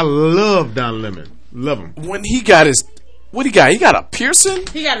lot more. I love Don Lemon. Love him. When he got his, what he got? He got a piercing.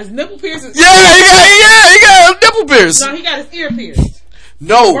 He got his nipple pierced. Yeah, he got a nipple piercing. No, he got his ear pierced.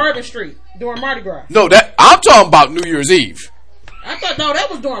 No, Bourbon Street during Mardi Gras. no, that I'm talking about New Year's Eve. I thought that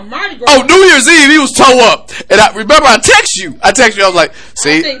was during Mardi Gras. Oh, New Year's Eve, he was toe up, and I remember I text you. I was like,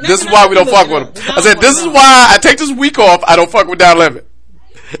 "See, think- this is no, why no, we don't no, fuck no, with him." no, I said, no, "This no. is why I take this week off. I don't fuck with Don Lemon."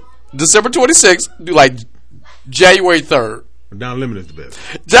 December 26th, do like January 3rd. Don Lemon is the best.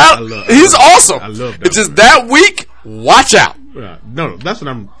 He's awesome. I love Don It's just Lemon. that week. Watch out. No, that's what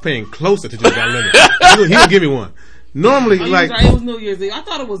I'm paying closer to just Don Lemon. He'll give me one. Normally, Oh, like right. It was New Year's Eve. I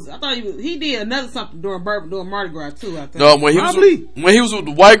thought he did another something during Mardi Gras too. I think. No, when he Probably. was with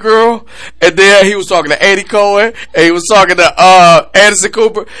the white girl, and then he was talking to Andy Cohen, and he was talking to Anderson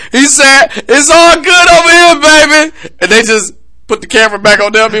Cooper. He said, "It's all good over here, baby," and they just put the camera back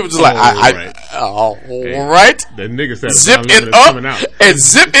on them. He was just like, right. all right, that nigga said zip Don Lemon it is up coming out. and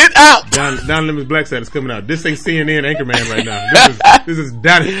zip it out." Don Lemon's Black Side is coming out. This ain't CNN Anchorman right now. This is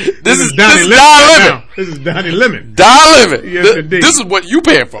Donnie. This is this Donnie is Lemon. Don right Lemon. now. This is Donnie Lemon. Don Lemon. Yes, indeed. This is what you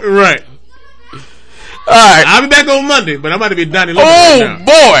paying for. All Right. right. I'll be back on Monday, but I'm about to be Donnie Lemon Oh right now.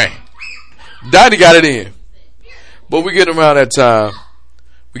 boy, Donnie got it in. But we get around that time.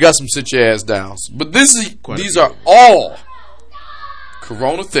 We got some sit your ass downs. But these are all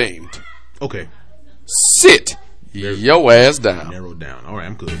Corona themed. Okay. Sit your ass down. Narrowed down. All right,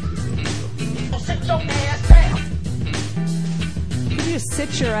 I'm good. You just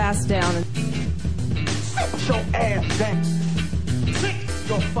sit your ass down and Sit your ass down. Sit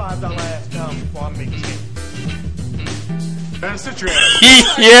your $5 ass down before I make 10. Better sit your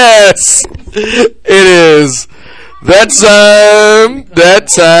ass. Yes, it is. That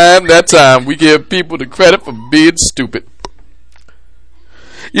time. We give people the credit for being stupid.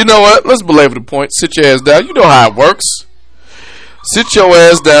 You know what? Let's belabor the point. Sit your ass down. You know how it works. Sit your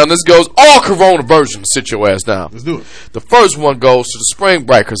ass down. This goes all Corona versions. Sit your ass down. Let's do it. The first one goes to the spring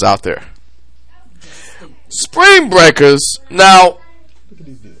breakers out there. Spring breakers. Now,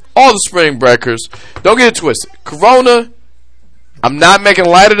 all the spring breakers. Don't get it twisted. Corona. I'm not making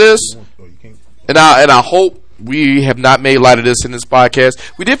light of this, and I hope We have not made light of this in this podcast.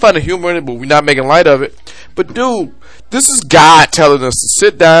 We did find the humor in it, but we're not making light of it. But dude, this is God telling us to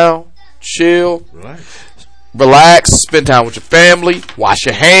sit down, chill, relax, spend time with your family, wash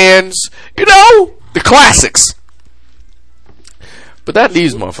your hands. You know, the classics. But that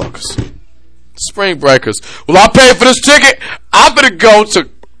these motherfuckers, spring breakers. Well, I paid for this ticket. I'm gonna go to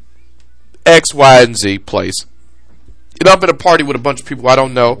X, Y, and Z place. You know, I'm gonna party with a bunch of people I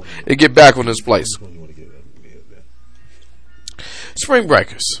don't know and get back on this place. Spring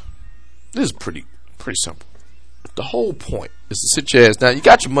breakers. This is pretty simple. The whole point is to sit your ass down. You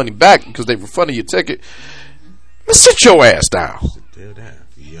got your money back because they refunded your ticket. But sit your ass down. Sit down,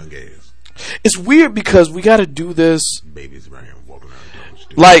 you young ass. It's weird because we got to do this. Babies around here walking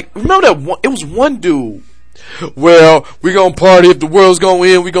around. Like, remember that one? It was one dude. Well, we gonna party if the world's gonna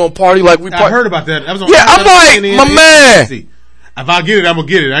end. We gonna party like we party. I heard about that. I was on I'm like, my man. If I get it, I'm gonna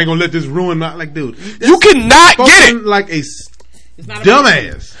get it. I ain't gonna let this ruin my dude. You cannot get it. Like a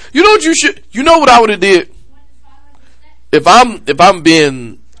dumbass. You know what you should? You know what I would have did? If I'm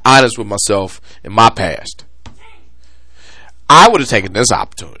being honest with myself in my past, I would have taken this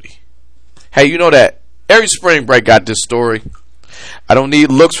opportunity. Hey, you know that every spring break got this story. I don't need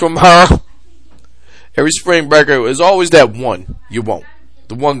looks from her. Every spring breaker is always that one you want.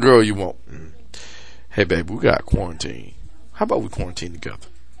 The one girl you want. Hey, baby, we got quarantine. How about we quarantine together?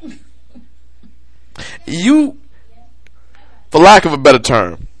 You, for lack of a better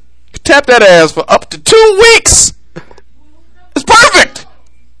term, tap that ass for up to 2 weeks. It's perfect.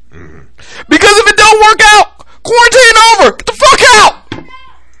 Because if it don't work out, quarantine over. Get the fuck out.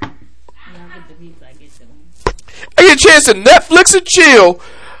 I get a chance to Netflix and chill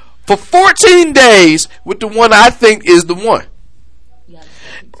for 14 days with the one I think is the one.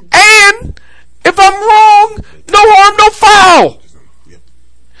 And if I'm wrong, no harm, no foul.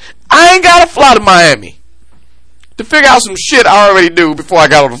 I ain't gotta fly to Miami to figure out some shit I already knew before I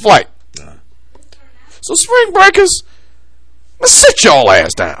got on the flight. So spring breakers, let's sit y'all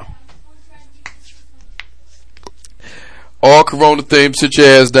ass down. All Corona themed, sit your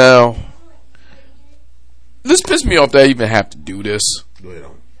ass down. This pissed me off that I even have to do this.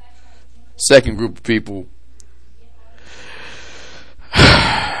 Second group of people.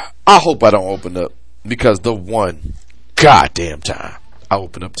 I hope I don't open up because the one goddamn time I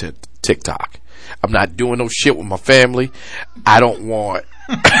open up to TikTok, I'm not doing no shit with my family. I don't want.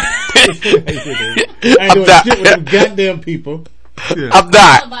 I ain't doing shit with them goddamn people. Yeah. I'm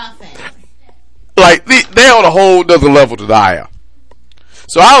not. Like they're on a whole nother level than I am.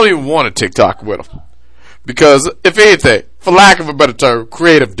 So I don't even want to TikTok with them because, if anything, for lack of a better term,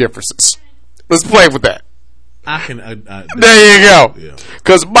 creative differences. Let's play with that. There you go.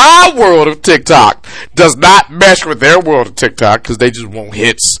 Because my world of TikTok does not mesh with their world of TikTok because they just want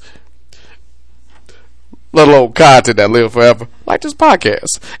hits. Let alone content that live forever. Like this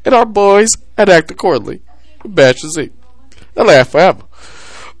podcast. And our boys at Act Accordingly. Bachelor Z. They laugh forever.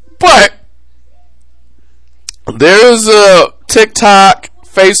 But there's a TikTok,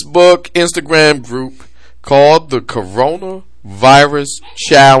 Facebook, Instagram group called the Coronavirus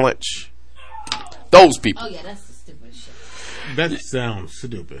Challenge. Those people. Oh yeah, that's the stupidest shit. That sounds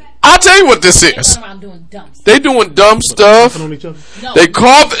stupid. I'll tell you what this is. They doing dumb stuff. Coughing on each other? No. They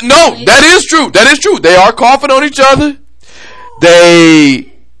cough. No, that is true. That is true. They are coughing on each other.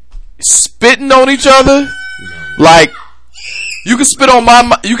 They spitting on each other. Like you can spit on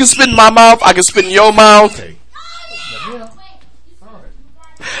my. You can spit in my mouth. I can spit in your mouth. Okay.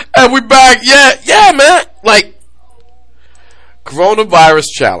 And we back. Yeah, man. Like Coronavirus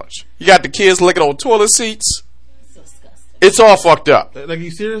Challenge. You got the kids licking on toilet seats. It's all fucked up. Like,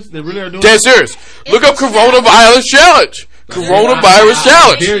 you serious? They really are doing Dead serious. Look up Coronavirus Challenge. Coronavirus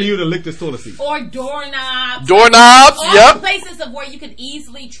Challenge. Dare you to lick this toilet seat. Or doorknobs. Doorknobs, all yep. the places of where you could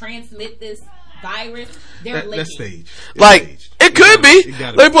easily transmit this virus, they're licking. That's staged. Like, staged. it could be.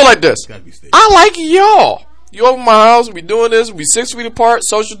 Let me put it like this. I like y'all. You over my house, we doing this, we 6 feet apart,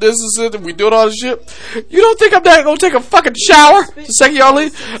 social distancing, and we doing all this shit. You don't think I'm not gonna take a fucking shower the second y'all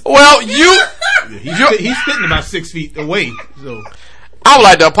leave? Well, he's sitting about 6 feet away, so I would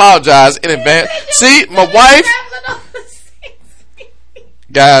like to apologize in advance. See, my wife,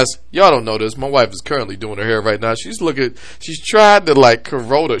 guys, y'all don't know this. My wife is currently doing her hair right now. She's trying to like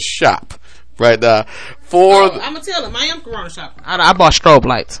Corona shop right now for. I'm gonna tell him I am Corona shopping. I bought strobe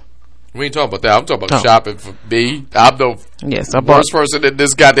lights. We ain't talking about that. I'm talking about shopping for me. I'm the worst person in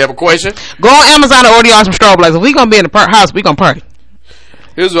this goddamn equation. Go on Amazon and order y'all some strobe lights. If we gonna be in the house, we gonna party.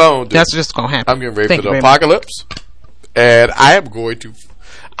 Here's what I'm gonna do. That's just gonna happen. I'm getting ready for the apocalypse, and I am going to.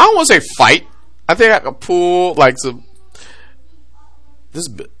 I don't want to say fight. I think I can pull like some. This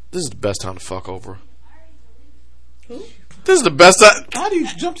is the best time to fuck over. This is the best time. How do you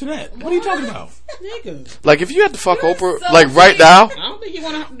jump to that? What are you talking about? Nigga. Like, if you had to fuck Oprah, so like, right now, I don't think you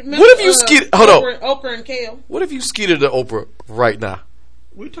want to. What if you hold on. Oprah and Kale. What if you skeeted to Oprah right now?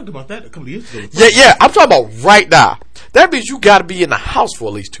 We talked about that a couple of years ago. Yeah, I'm talking about right now. That means you got to be in the house for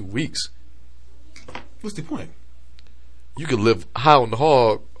at least 2 weeks. What's the point? You could live high on the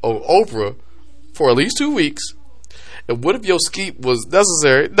hog on Oprah for at least 2 weeks. And what if your skeet was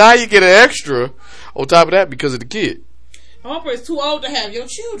necessary? Now you get an extra on top of that because of the kid. Oprah is too old to have your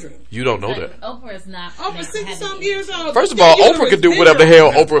children. You don't know that. Oprah is not. Oprah 60-something years old. First of all, Oprah can do whatever the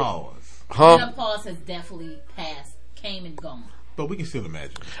hell Oprah. Huh? Menopause has definitely passed, came and gone. But we can still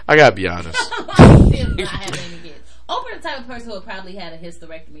imagine. I gotta be honest. Still not having any kids. Oprah the type of person who would probably had a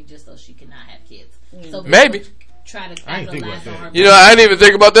hysterectomy just so she could not have kids. So Maybe. Try to I ain't think capitalize about on her. that. You know, I didn't even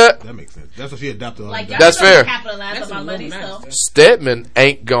think about that. That makes sense. That's what she adopted. Like, y'all That's don't fair. Capitalize That's on my money, Illuminati so. stuff. Stedman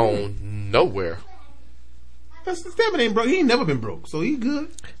ain't going nowhere. Stedman ain't broke. He ain't never been broke, so he good.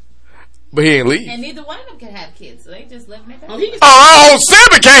 But he ain't leave. And neither one of them can have kids, so they just live in their Oh, he can Oh,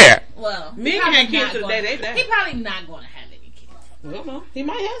 Stedman can! Well, Me he can probably have kids not till the gonna- day they die. He probably not going to have any kids. Well, no, he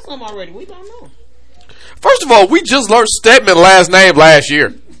might have some already. We don't know. First of all, we just learned Stedman's last name last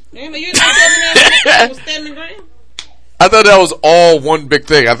year. Damn, you know Stedman was Stedman Graham? I thought that was all one big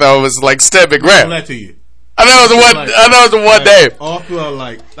thing. I thought it was like Stedman I'll Graham. lie to you. I know it was one. I know it was one name. All throughout,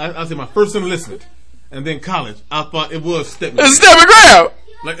 like, I say my first enlistment, and then college, I thought it was Stedman. It's Stedman Graham.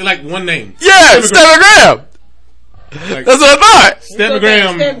 Like one name. Yeah, Stedman Graham. Like, That's what I thought. Stedman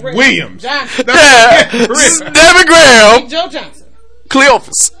Graham Williams. Johnson. Yeah, Stedman Graham. Joe Johnson.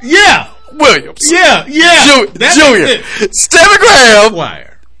 Cleophas Yeah, Williams. yeah. That Junior. makes sense. Stedman Graham. Squire.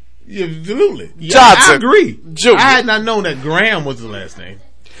 Yeah, absolutely. Yeah, Johnson. I agree. Junior. I had not known that Graham was the last name.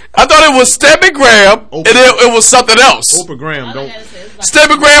 I thought it was Stedman Graham, and it was something else. Oprah Graham All I don't. gotta say is like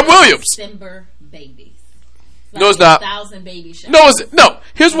Stedman Graham Williams. December babies. No, it's not. 1,000 baby showers. No.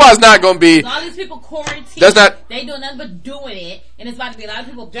 Here's why it's not going to be. So all these people quarantine. That's not- They doing nothing but doing it, and it's about to be a lot of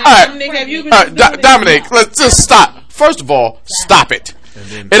people. All right. Dominic, have you been All right, doing it? Dominic, let's just stop. First of all, stop it. It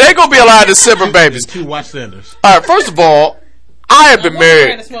ain't going to be a lot of December babies. Two Watch Sanders. All right, first of all, I have been Why you had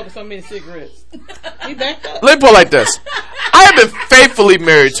married. to smoke so many cigarettes? He backed up. Let me put it like this. I have been faithfully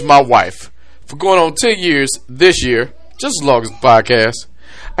married to my wife for going on 10 years this year, just as long as the podcast.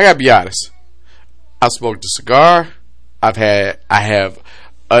 I gotta be honest. I smoked a cigar. I have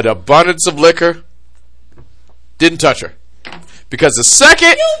an abundance of liquor. Didn't touch her. Because the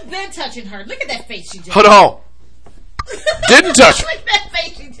second, You've been touching her. Look at that face she just. hold on. Didn't touch her. Look at that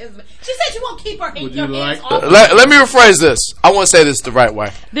face she just. She said she won't keep her Would your you hands like- off. Let me rephrase this. I want to say this the right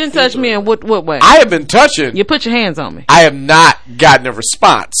way. Didn't touch me in what way? I have been touching. You put your hands on me. I have not gotten a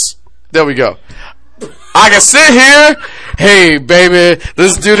response. There we go. I can sit here. Hey, baby,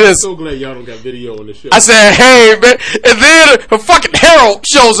 let's do this. So glad y'all don't got video on the show. I said, hey, man. And then a fucking Harold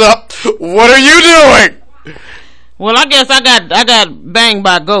shows up. What are you doing? Well, I guess I got banged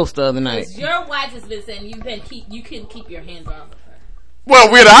by a ghost the other night. Your wife has been saying you can keep your hands off of her.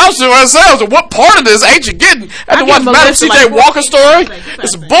 Well, we're in the house to ourselves. And what part of this ain't you getting? After I watching get Madam molested C.J. like Walker 14 story? times.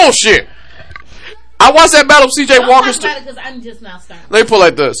 It's bullshit. I watched that Madam C.J. Don't Walker talk story. about it because I'm just now starting. Let me put it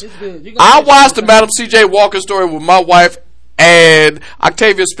like this. Good. You gonna I finish watched it. the Madam C.J. Walker story with my wife, and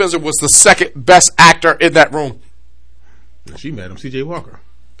Octavia Spencer was the second best actor in that room. She Madam C.J. Walker.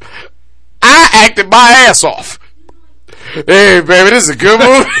 I acted my ass off. Hey, baby, this is a good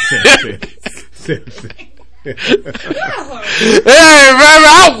movie. Hey, baby,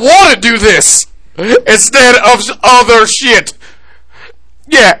 I want to do this instead of other shit.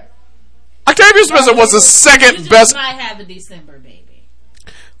 Yeah. Octavia Spencer was the You second just best. might have a December baby.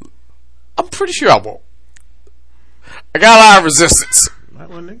 I'm pretty sure I won't. I got a lot of resistance. Not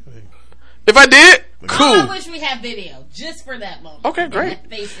one nigga. If I did, Oh, I cool. wish we had video just for that moment. Okay, And great. that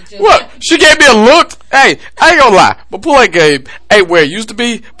face that you're- Look, she gave me a look. Hey, I ain't gonna lie. My pull game ain't where it used to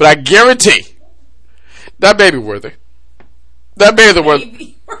be, but I guarantee that baby worthy. That baby worthy.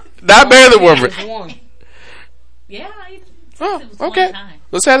 Baby. That baby worthy. Just one. Yeah, Oh, it was one okay. time.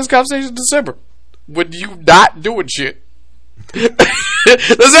 Let's have this conversation in December. When you not doing shit. Let's have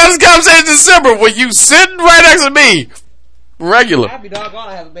this conversation in December when you sitting right next to me. Regular. I'd be doggone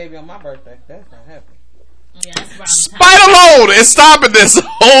to have a baby on my birthday. That's not happening. Yeah, that's around the time. Spite alone is stopping this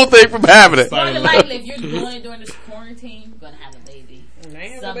whole thing from happening. More than likely, if you're doing it during this quarantine, you're gonna have a baby. I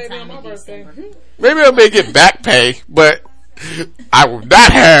ain't have a baby on Sometime my in birthday. December. Maybe I may get back pay, but I will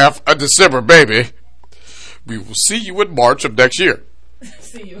not have a December baby. We will see you in March of next year.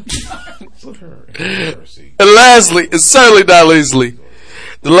 See you. Put her in her seat. And lastly, and certainly not leastly,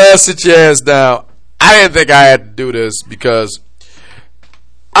 the last sit your ass down. I didn't think I had to do this because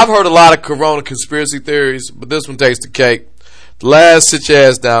I've heard a lot of Corona conspiracy theories, but this one takes the cake. The last sit your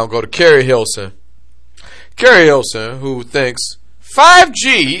ass down, go to Carrie Hilson. Carrie Hilson, who thinks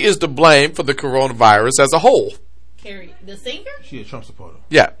 5G is to blame for the coronavirus as a whole. Carrie, the singer? She a Trump supporter.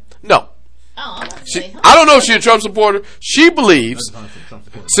 Yeah. No. Oh, I'm about to She, say, I don't know if she's a Trump supporter. She believes,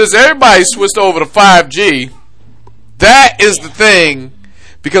 since everybody switched over to 5G, that is the thing,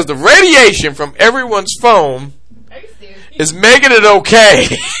 because the radiation from everyone's phone Are you serious? is making it okay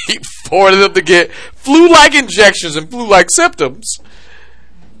for them to get flu-like injections and flu-like symptoms.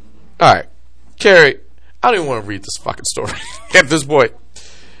 Alright. Carrie, I don't even want to read this fucking story at this point.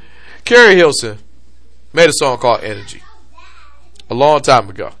 Carrie Hilson made a song called Energy a long time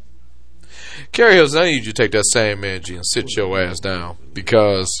ago. Carrie Hilson, I need you to take that same energy and sit your ass down,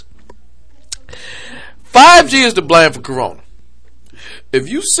 because 5G is to blame for Corona. If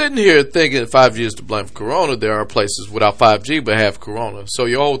you sitting here thinking 5G is to blame for Corona, there are places without 5G but have Corona. So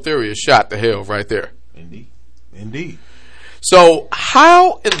your whole theory is shot to hell right there. Indeed. Indeed. So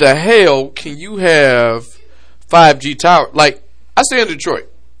how in the hell can you have 5G tower? Like, I stay in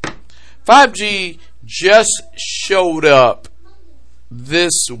Detroit. 5G just showed up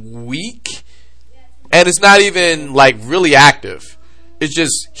this week, and it's not even like really active. It's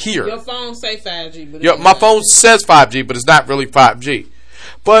just here. Your phone say 5G, but Yeah, my phone says 5G, but it's not really 5G.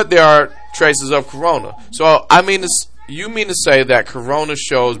 But there are traces of Corona. So I mean, you mean to say that Corona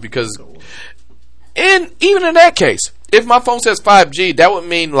shows, because even in that case, if my phone says 5G, that would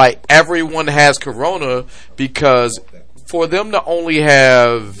mean like everyone has Corona, because for them to only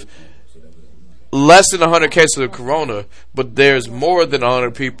have less than 100 cases of Corona, but there's more than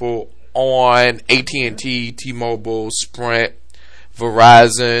 100 people on AT&T, T-Mobile, Sprint,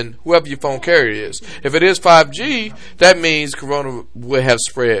 Verizon, whoever your phone carrier is. If it is 5G, that means Corona would have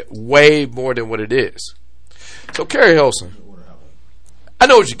spread way more than what it is. So, Carrie Hilson, I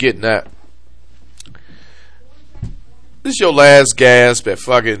know what you're getting at. This is your last gasp at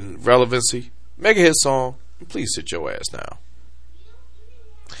fucking relevancy. Make a hit song, and please sit your ass down.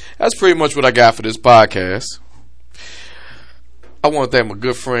 That's pretty much what I got for this podcast. I want to thank my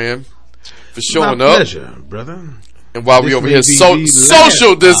good friend for showing My up. pleasure, brother. And while we This over may here be the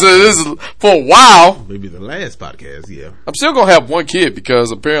social last this is for a while. Maybe the last podcast, yeah. I'm still gonna have one kid,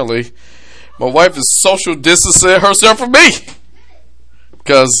 because apparently my wife is social distancing herself from me.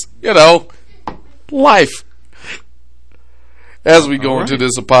 Because, life. As we go into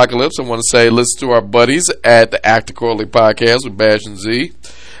this apocalypse, I want to say listen to our buddies at the Act Accordingly podcast with Bash and Z.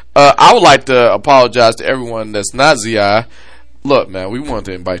 I would like to apologize to everyone that's not ZI. Look, man, we wanted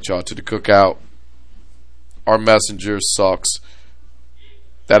to invite y'all to the cookout. Our messenger sucks.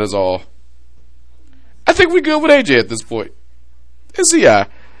 That is all. I think we're good with AJ at this point. And ZI.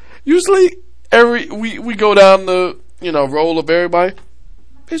 Usually, we go down the roll of everybody.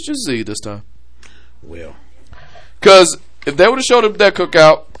 It's just Z this time. Well, because if they would have showed up at that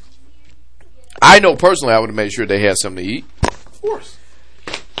cookout, I know personally I would have made sure they had something to eat. of course.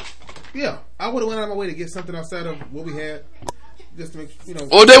 Yeah, I would have went out of my way to get something outside of what we had, just to make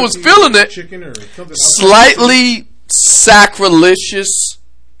Or they was feeling it. chicken or something Slightly sacrilegious,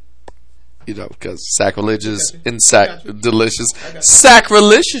 because sacrilegious and delicious.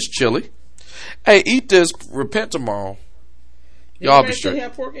 Sacrilegious chili. Hey, eat this. Repent tomorrow. Y'all be straight.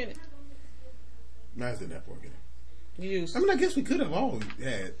 Have pork in it. Nice didn't have pork in it. You use, I mean, I guess we could have all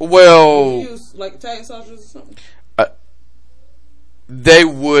had. Well, you use like Italian sausages or something. they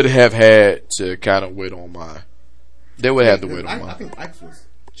would have had to kind of wait on mine. They would have had to wait on I mine. think Ike's was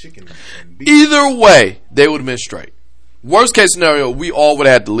chicken and beef. Either way, they would have been straight. Worst case scenario, we all would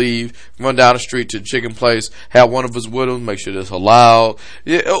have had to leave, run down the street to the chicken place, have one of us with them, make sure it's halal,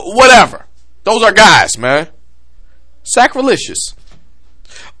 whatever. Those are guys, man. Sacrilegious.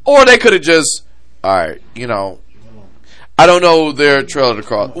 Or they could have just, alright, I don't know their trailer to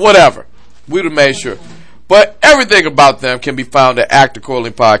cross. Whatever. We would have made sure. But everything about them can be found at Act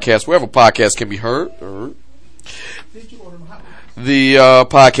Accordingly Podcast, wherever podcasts can be heard. The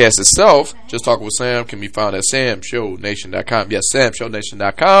podcast itself, Just Talking with Sam, can be found at samshownation.com. Yes,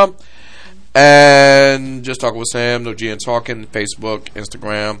 samshownation.com. And Just Talking with Sam, No G and Talking, Facebook,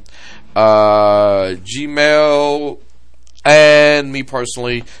 Instagram, Gmail, and me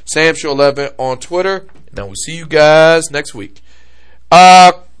personally, SamShow11 on Twitter. And we'll see you guys next week.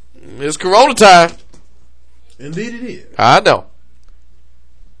 It's Corona time. Indeed it is. I know.